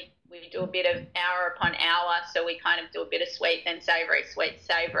find we do a bit of hour upon hour, so we kind of do a bit of sweet, then savoury, sweet,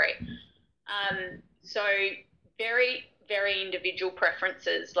 savoury. So very, very individual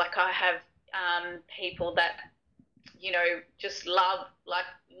preferences. Like I have people that, you know, just love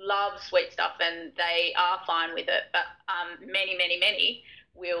sweet stuff and they are fine with it, but many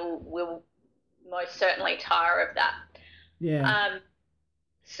will most certainly tire of that. Yeah.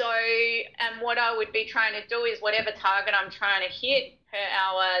 So, and what I would be trying to do is whatever target I'm trying to hit per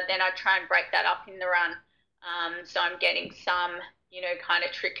hour, then I try and break that up in the run. So I'm getting some, you know, kind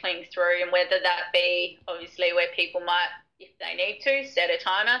of trickling through, and whether that be obviously where people might, if they need to, set a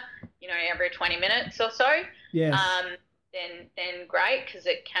timer, you know, every 20 minutes or so. Yes. Then great, because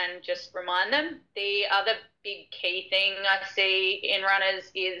it can just remind them. The other big key thing I see in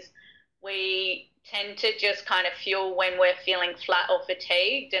runners is we tend to just kind of fuel when we're feeling flat or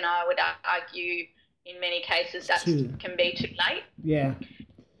fatigued, and I would argue in many cases that can be too late. Yeah.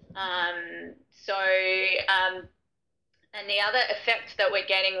 And the other effect that we're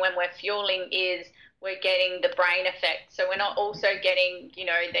getting when we're fueling is we're getting the brain effect. So we're not also getting, you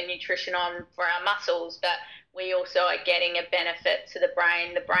know, the nutrition on for our muscles, but we also are getting a benefit to the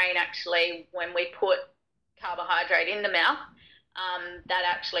brain. The brain actually, when we put carbohydrate in the mouth, that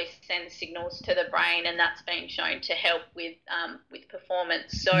actually sends signals to the brain, and that's been shown to help with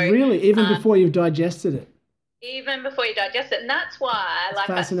performance. So really, even before you've digested it? Even before you digest it. And that's why, like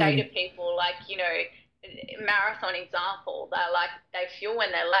I say to people, like, you know, marathon example, they're like, they fuel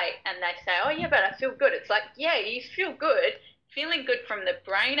when they're late and they say, oh yeah, but I feel good. It's like, yeah, you feel good, feeling good from the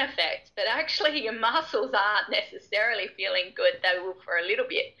brain effect, but actually your muscles aren't necessarily feeling good. They will for a little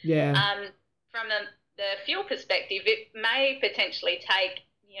bit. Yeah. From the fuel perspective, it may potentially take,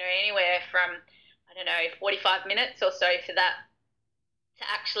 you know, anywhere from, I don't know, 45 minutes or so for that to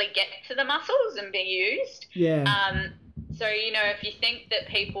actually get to the muscles and be used. Yeah. So, you know, if you think that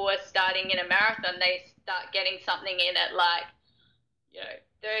people are starting in a marathon, they start getting something in at like, you know,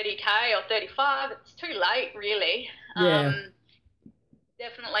 30K or 35, it's too late, really. Yeah.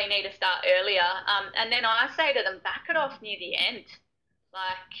 Definitely need to start earlier. And then I say to them, back it off near the end.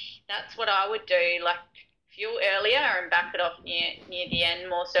 Like, that's what I would do, like fuel earlier and back it off near the end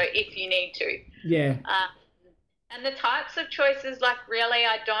more so if you need to. Yeah. And the types of choices, like really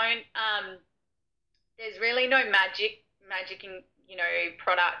I don't, there's really no magic in, you know,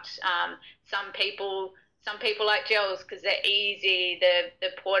 product. Some people like gels because they're easy,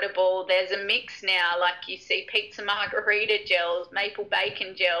 they're portable. There's a mix now, like you see pizza margarita gels, maple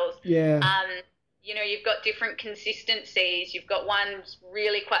bacon gels. Yeah. You know, you've got different consistencies. You've got ones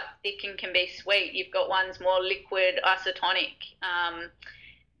really quite thick and can be sweet. You've got ones more liquid, isotonic.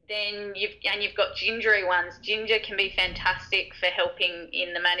 Then you've got gingery ones. Ginger can be fantastic for helping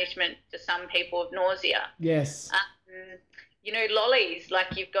in the management for some people of nausea. Yes. You know, lollies,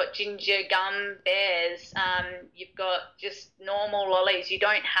 like you've got ginger gum bears. You've got just normal lollies. You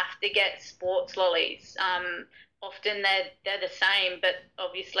don't have to get sports lollies. Often they're the same, but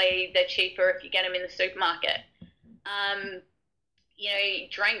obviously they're cheaper if you get them in the supermarket. You know,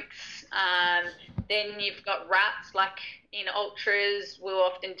 drinks. Then you've got wraps, like in ultras, we'll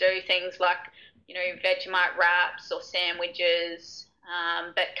often do things like, you know, Vegemite wraps or sandwiches,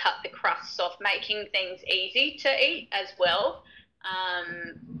 but cut the crusts off, making things easy to eat as well.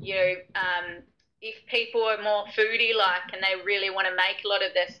 You know, if people are more foodie-like and they really want to make a lot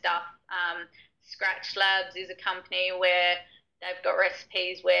of their stuff, Scratch Labs is a company where they've got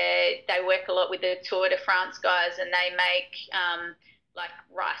recipes where they work a lot with the Tour de France guys and they make like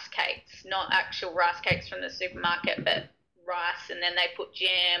rice cakes, not actual rice cakes from the supermarket, but rice, and then they put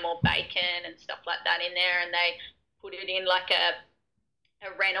jam or bacon and stuff like that in there, and they put it in like a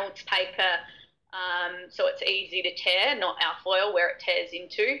Reynolds paper, so it's easy to tear, not alfoil where it tears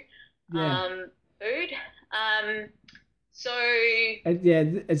into. Yeah. food. So Yeah,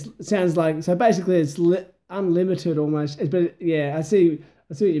 it sounds like so. Basically, it's unlimited almost. But yeah, I see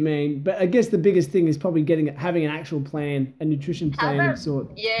what you mean. But I guess the biggest thing is probably having an actual plan, a nutrition have plan a of sort.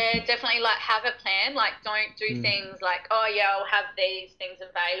 yeah, definitely like have a plan. Like don't do Mm. things like, oh yeah, I'll have these things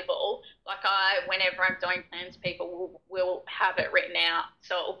available. Like I whenever I'm doing plans, people will have it written out.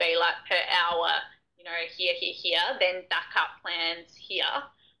 So it will be like per hour, here, here, here, then backup plans here.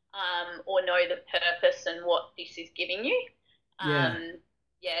 Or know the purpose and what this is giving you. Yeah, Um,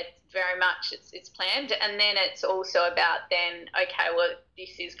 yeah, it's very much it's planned, and then it's also about then okay, well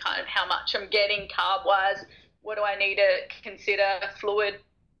this is kind of how much I'm getting carb wise. What do I need to consider fluid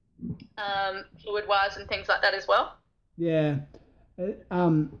wise and things like that as well. yeah. Uh,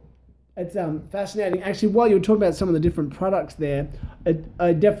 Um, it's fascinating. Actually, while you were talking about some of the different products there,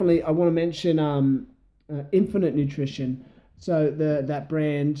 I want to mention Infinite Nutrition. So that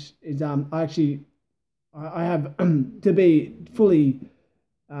brand is I have to be fully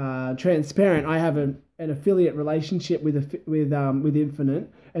transparent. I have an affiliate relationship with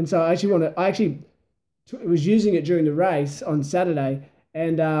Infinite, and so I actually was using it during the race on Saturday,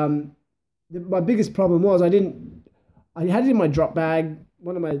 and my biggest problem was I had it in my drop bag,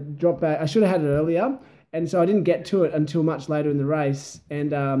 one of my drop bag. I should have had it earlier, and so I didn't get to it until much later in the race,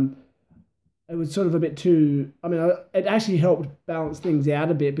 and it was sort of a bit too. I mean, it actually helped balance things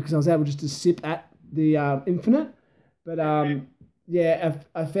out a bit because I was able just to sip at the Infinite, but yeah,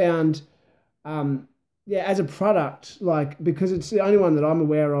 I found yeah, as a product, like because it's the only one that I'm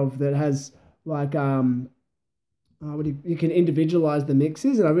aware of that has like you can individualize the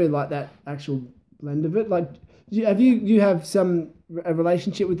mixes, and I really like that actual blend of it. Like, you have a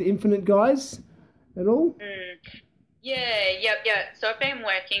relationship with the Infinite guys at all? Mm. Yeah, yep, yeah. So I've been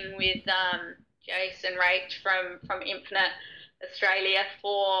working with Jason Rach from Infinite Australia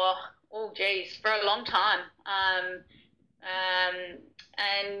for for a long time.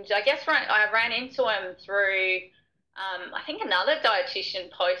 And I guess I ran into him through I think another dietitian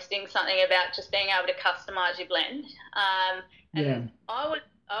posting something about just being able to customize your blend. Yeah, And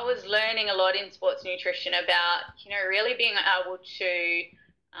I was learning a lot in sports nutrition about really being able to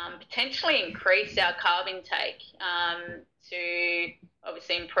potentially increase our carb intake to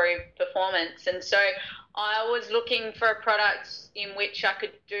obviously improve performance. And so I was looking for a product in which I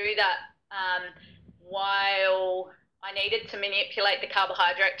could do that while I needed to manipulate the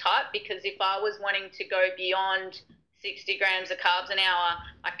carbohydrate type, because if I was wanting to go beyond 60 grams of carbs an hour,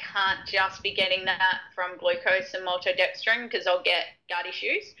 I can't just be getting that from glucose and maltodextrin because I'll get gut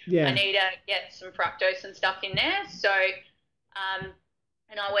issues. I yeah, need to get some fructose and stuff in there. So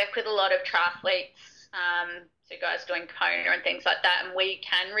and I work with a lot of triathletes, so guys doing Kona and things like that, and we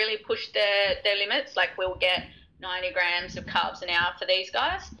can really push their limits. Like we'll get 90 grams of carbs an hour for these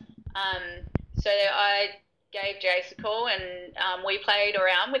guys. So I gave Jace a call, and we played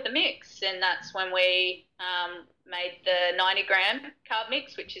around with the mix, and that's when we made the 90-gram carb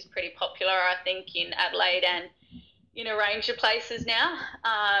mix, which is pretty popular, I think, in Adelaide and in a range of places now.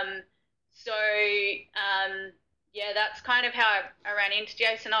 So yeah, that's kind of how I ran into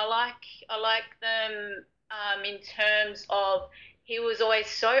Jason. I like them in terms of he was always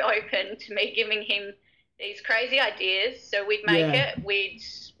so open to me giving him these crazy ideas. So we'd make yeah, it, we'd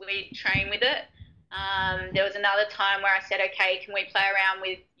train with it. There was another time where I said, okay, can we play around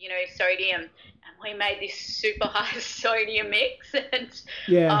with sodium? And we made this super high sodium mix, and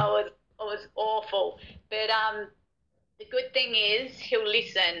yeah. I was awful. But the good thing is he'll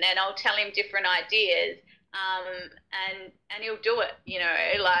listen, and I'll tell him different ideas, and he'll do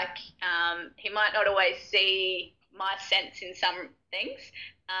it. Like he might not always see my sense in some things,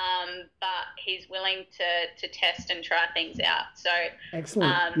 but he's willing to test and try things out. So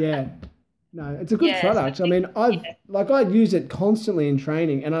Excellent. um, Yeah. No, it's a good yeah, so I product. I think mean, yeah. I use it constantly in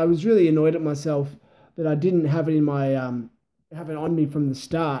training, and I was really annoyed at myself that I didn't have it in my have it on me from the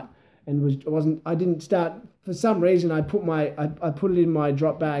start, and wasn't I didn't start for some reason. I put it in my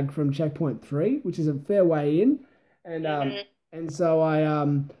drop bag from checkpoint 3, which is a fair way in, and Mhm. so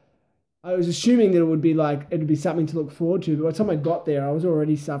I was assuming that it would be something to look forward to. But by the time I got there, I was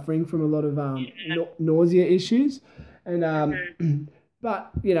already suffering from a lot of nausea issues, and Mhm.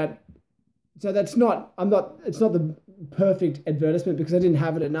 but so that's not I'm not it's not the perfect advertisement because I didn't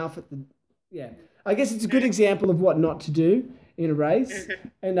have it enough at the yeah. I guess it's a good example of what not to do in a race.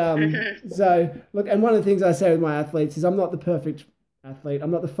 Mhm. And Mhm. so look, and one of the things I say with my athletes is I'm not the perfect athlete.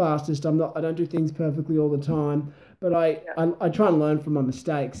 I'm not the fastest. I don't do things perfectly all the time, but Yeah. I try and learn from my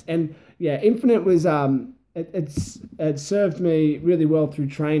mistakes. And yeah, Infinite was it served me really well through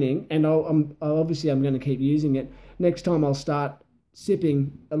training, and I'm going to keep using it. Next time I'll start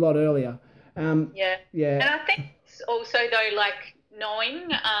sipping a lot earlier. Yeah. Yeah. And I think it's also though, like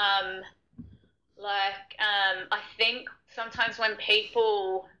knowing, I think sometimes when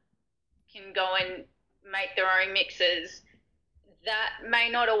people can go and make their own mixes, that may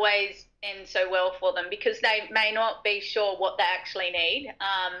not always end so well for them because they may not be sure what they actually need.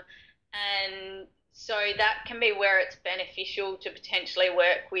 And so that can be where it's beneficial to potentially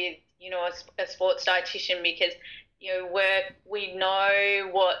work with, a sports dietitian because, we know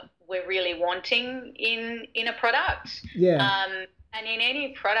what we're really wanting in a product. Yeah. And in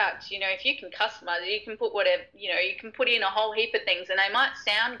any product, if you can customize it, you can put whatever, you can put in a whole heap of things and they might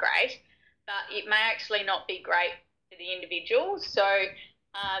sound great, but it may actually not be great for the individual. So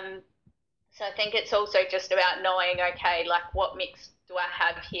I think it's also just about knowing, okay, like what mix do I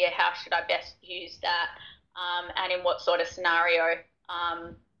have here? How should I best use that? And in what sort of scenario?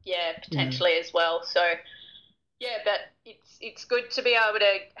 Potentially as well. So yeah, but it's good to be able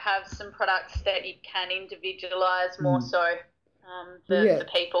to have some products that you can individualize more so for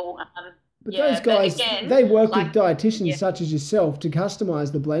people. But those guys, again, they work with dietitians such as yourself to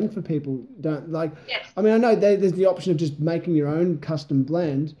customize the blend for people. Don't like. Yes. I mean, I know there's the option of just making your own custom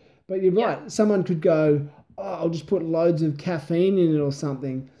blend, but you're right. Someone could go, "Oh, I'll just put loads of caffeine in it or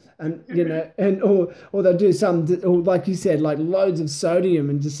something," and or they'll do some, or like you said, like loads of sodium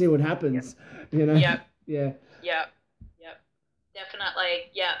and just see what happens. Yep. Yeah. Yep.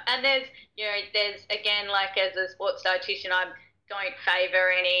 Definitely. Yeah. And there's again, like as a sports dietitian, I don't favour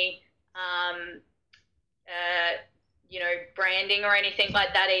any branding or anything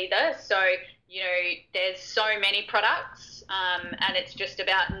like that either. So, there's so many products and it's just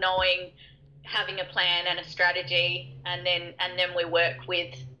about knowing, having a plan and a strategy, and then we work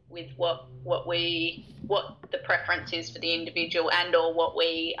with what the preference is for the individual and or what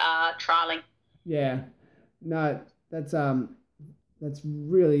we are trialing. Yeah. No, that's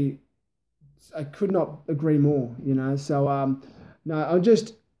really, I could not agree more, So, no,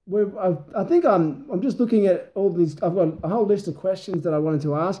 I think I'm just looking at all these. I've got a whole list of questions that I wanted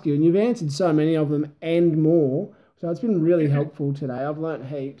to ask you, and you've answered so many of them and more. So it's been really helpful today. I've learnt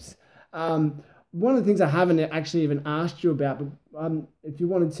heaps. One of the things I haven't actually even asked you about, but if you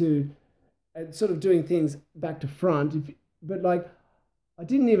wanted to, sort of doing things back to front, but like, I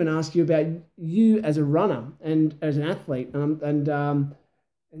didn't even ask you about you as a runner and as an athlete, and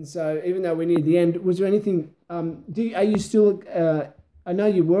so even though we're near the end, was there anything? Are you still? I know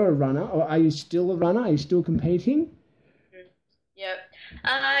you were a runner, or are you still a runner? Are you still competing? Yeah,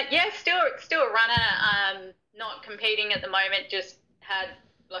 still a runner. Not competing at the moment. Just had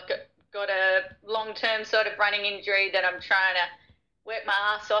got a long-term sort of running injury that I'm trying to work my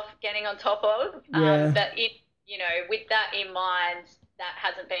ass off getting on top of. But with that in mind, that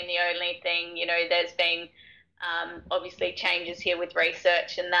hasn't been the only thing. There's been obviously changes here with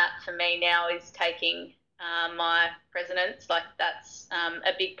research, and that for me now is taking my precedence. Like that's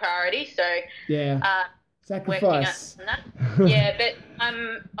a big priority. So sacrifice. Working on that. But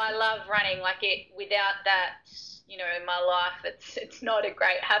I love running. Like it, without that, in my life, it's not a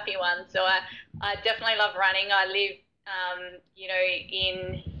great happy one. So I definitely love running. I live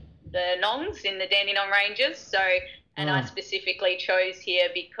in the Nongs, in the Dandenong Ranges. So, and I specifically chose here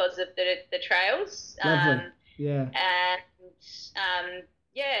because of the trails. Lovely.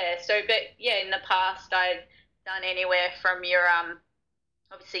 In the past I'd done anywhere from your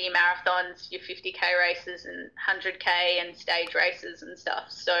obviously your marathons, your 50k races and 100k and stage races and stuff.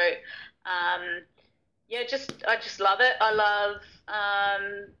 So I just love it. I love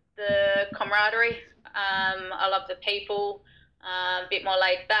the camaraderie. I love the people. A bit more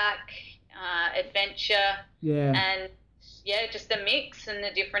laid back, adventure. And just the mix and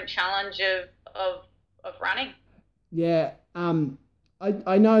the different challenge of running.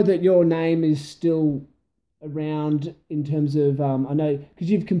 I know that your name is still around in terms of I know because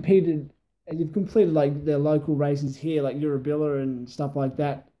you've completed like the local races here, like Eurobilla and stuff like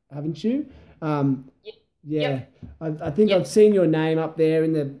that, haven't you? I think I've seen your name up there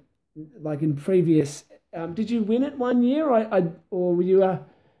in the in previous. Did you win it one year? Or were you have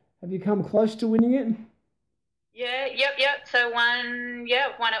you come close to winning it? So won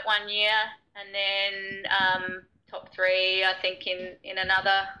it 1 year, and then top 3, I think, in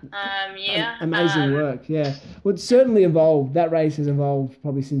another year. Amazing work, yeah. Well, it's certainly evolved. That race has evolved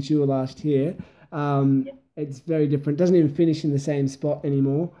probably since you were last here. It's very different. Doesn't even finish in the same spot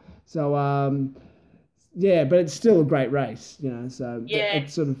anymore. So, but it's still a great race, So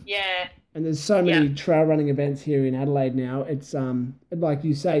it's sort of And there's so many trail running events here in Adelaide now. It's like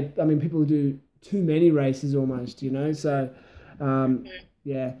you say. I mean, people do too many races almost, So, no,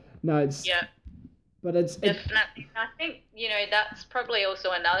 it's. But it's Definitely. I think, that's probably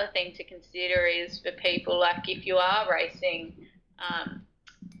also another thing to consider is for people, like if you are racing um,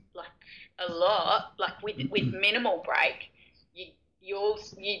 like a lot, like with minimal break,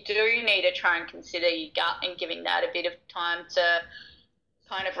 you do need to try and consider your gut and giving that a bit of time to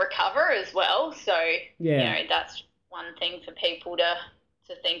kind of recover as well. So, yeah, that's one thing for people to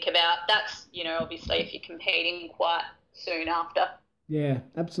think about. That's, obviously if you're competing quite soon after. yeah,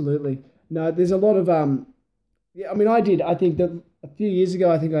 absolutely. No, there's a lot of yeah, I mean, I think that a few years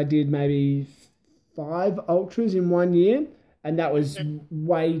ago, I think I did maybe 5 ultras in one year, and that was Mhm.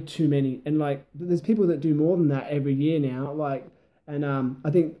 way too many. And like, there's people that do more than that every year now. Like, and I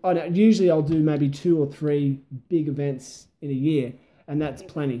think I don't, usually I'll do maybe 2 or 3 big events in a year, and that's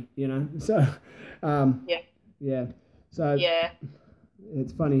plenty, you know. So, um, Yeah. yeah. So Yeah.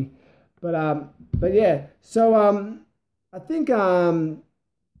 it's funny, but yeah. So I think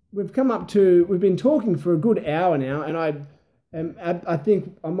we've been talking for a good hour now, and I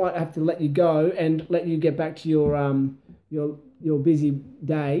think I might have to let you go and let you get back to your busy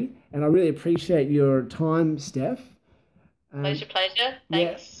day. And I really appreciate your time, Steph. Um, Pleasure.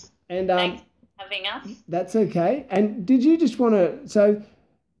 yeah, and Thanks for having us. that's okay. And did you just want to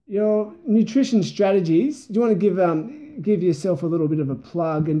your nutrition strategies? Do you want to give yourself a little bit of a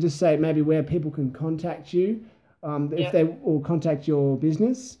plug and just say maybe where people can contact you, if Yeah. they or contact your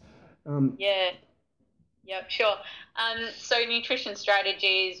business? Yeah. Yep, sure. So nutrition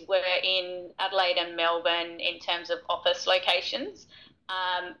strategies, we're in Adelaide and Melbourne in terms of office locations,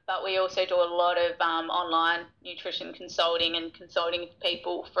 but we also do a lot of online nutrition consulting and consulting for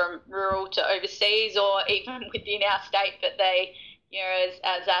people from rural to overseas or even within our state. But they,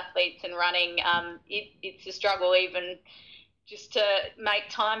 as athletes and running, it's a struggle even just to make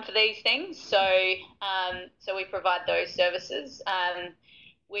time for these things. So we provide those services.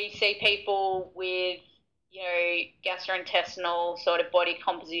 We see people with gastrointestinal sort of body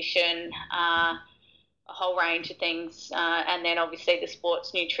composition, a whole range of things, and then obviously the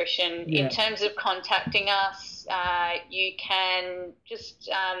sports nutrition. In Yeah, terms of contacting us, you can just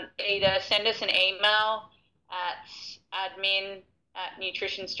either send us an email at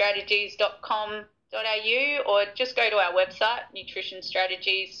admin@nutritionstrategies.com.au or just go to our website,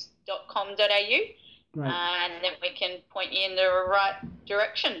 nutritionstrategies.com.au, great. and then we can point you in the right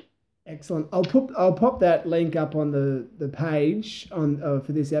direction. Excellent. I'll pop that link up on the page on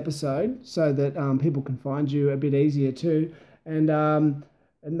for this episode so that people can find you a bit easier too, and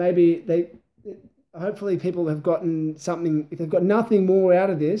maybe they hopefully people have gotten something. If they've got nothing more out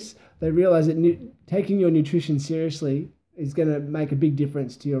of this, they realize that taking your nutrition seriously is going to make a big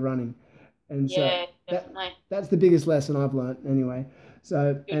difference to your running, and so Yeah, definitely. that's the biggest lesson I've learned anyway.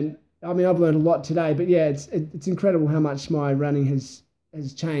 So, Good. and I mean, I've learned a lot today, but yeah, it's incredible how much my running has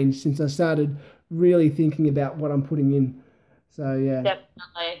changed since I started really thinking about what I'm putting in. So yeah,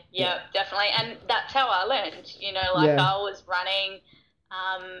 Definitely. yeah, Yeah, definitely. And that's how I learned, like yeah, I was running,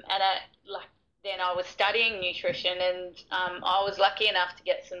 and like then I was studying nutrition and I was lucky enough to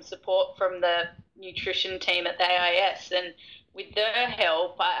get some support from the nutrition team at the AIS. And with their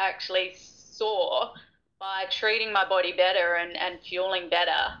help, I actually saw by treating my body better and fueling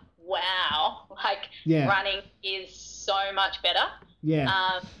better, wow, like yeah, running is so much better. yeah,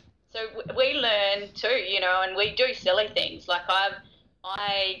 Um, so we learn too, and we do silly things. Like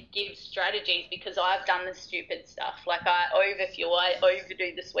I give strategies because I've done the stupid stuff. Like I overfuel, I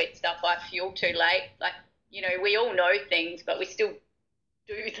overdo the sweet stuff, I fuel too late. Like, we all know things, but we still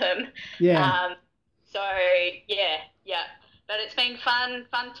do them. yeah, Um, so yeah, yeah. But it's been fun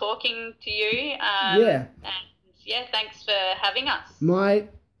talking to you. yeah. And yeah, thanks for having us. My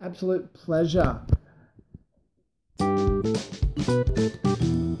absolute pleasure.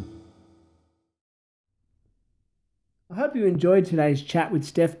 I hope you enjoyed today's chat with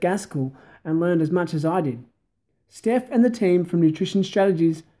Steph Gaskell and learned as much as I did. Steph and the team from Nutrition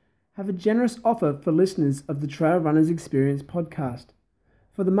Strategies have a generous offer for listeners of the Trail Runners Experience podcast.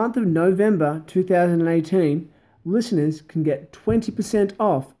 For the month of November 2018, listeners can get 20%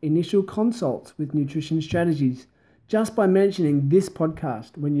 off initial consults with Nutrition Strategies just by mentioning this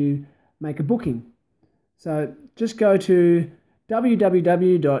podcast when you make a booking. So just go to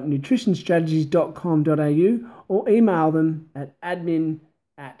www.nutritionstrategies.com.au or email them at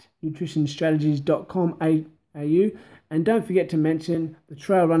admin@nutritionstrategies.com.au, and don't forget to mention the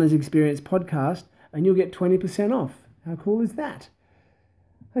Trail Runners Experience podcast and you'll get 20% off. How cool is that?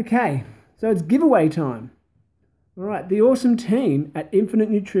 Okay, so it's giveaway time. All right, the awesome team at Infinite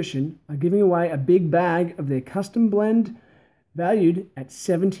Nutrition are giving away a big bag of their custom blend valued at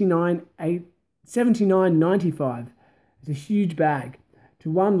 $79.95. It's a huge bag. to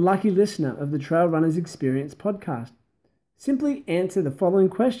one lucky listener of the Trail Runners Experience podcast. Simply answer the following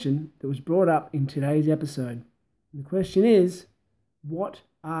question that was brought up in today's episode. And the question is, what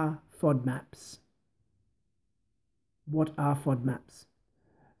are FODMAPs? What are FODMAPs?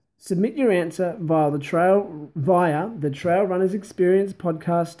 Submit your answer via the Trail Runners Experience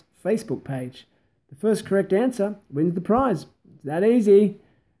podcast Facebook page. The first correct answer wins the prize. It's that easy.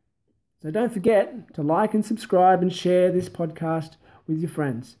 So don't forget to like and subscribe and share this podcast with your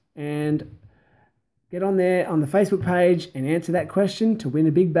friends. And get on there on the Facebook page and answer that question to win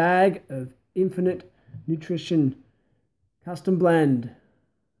a big bag of Infinite Nutrition Custom Blend.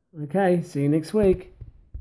 Okay, see you next week.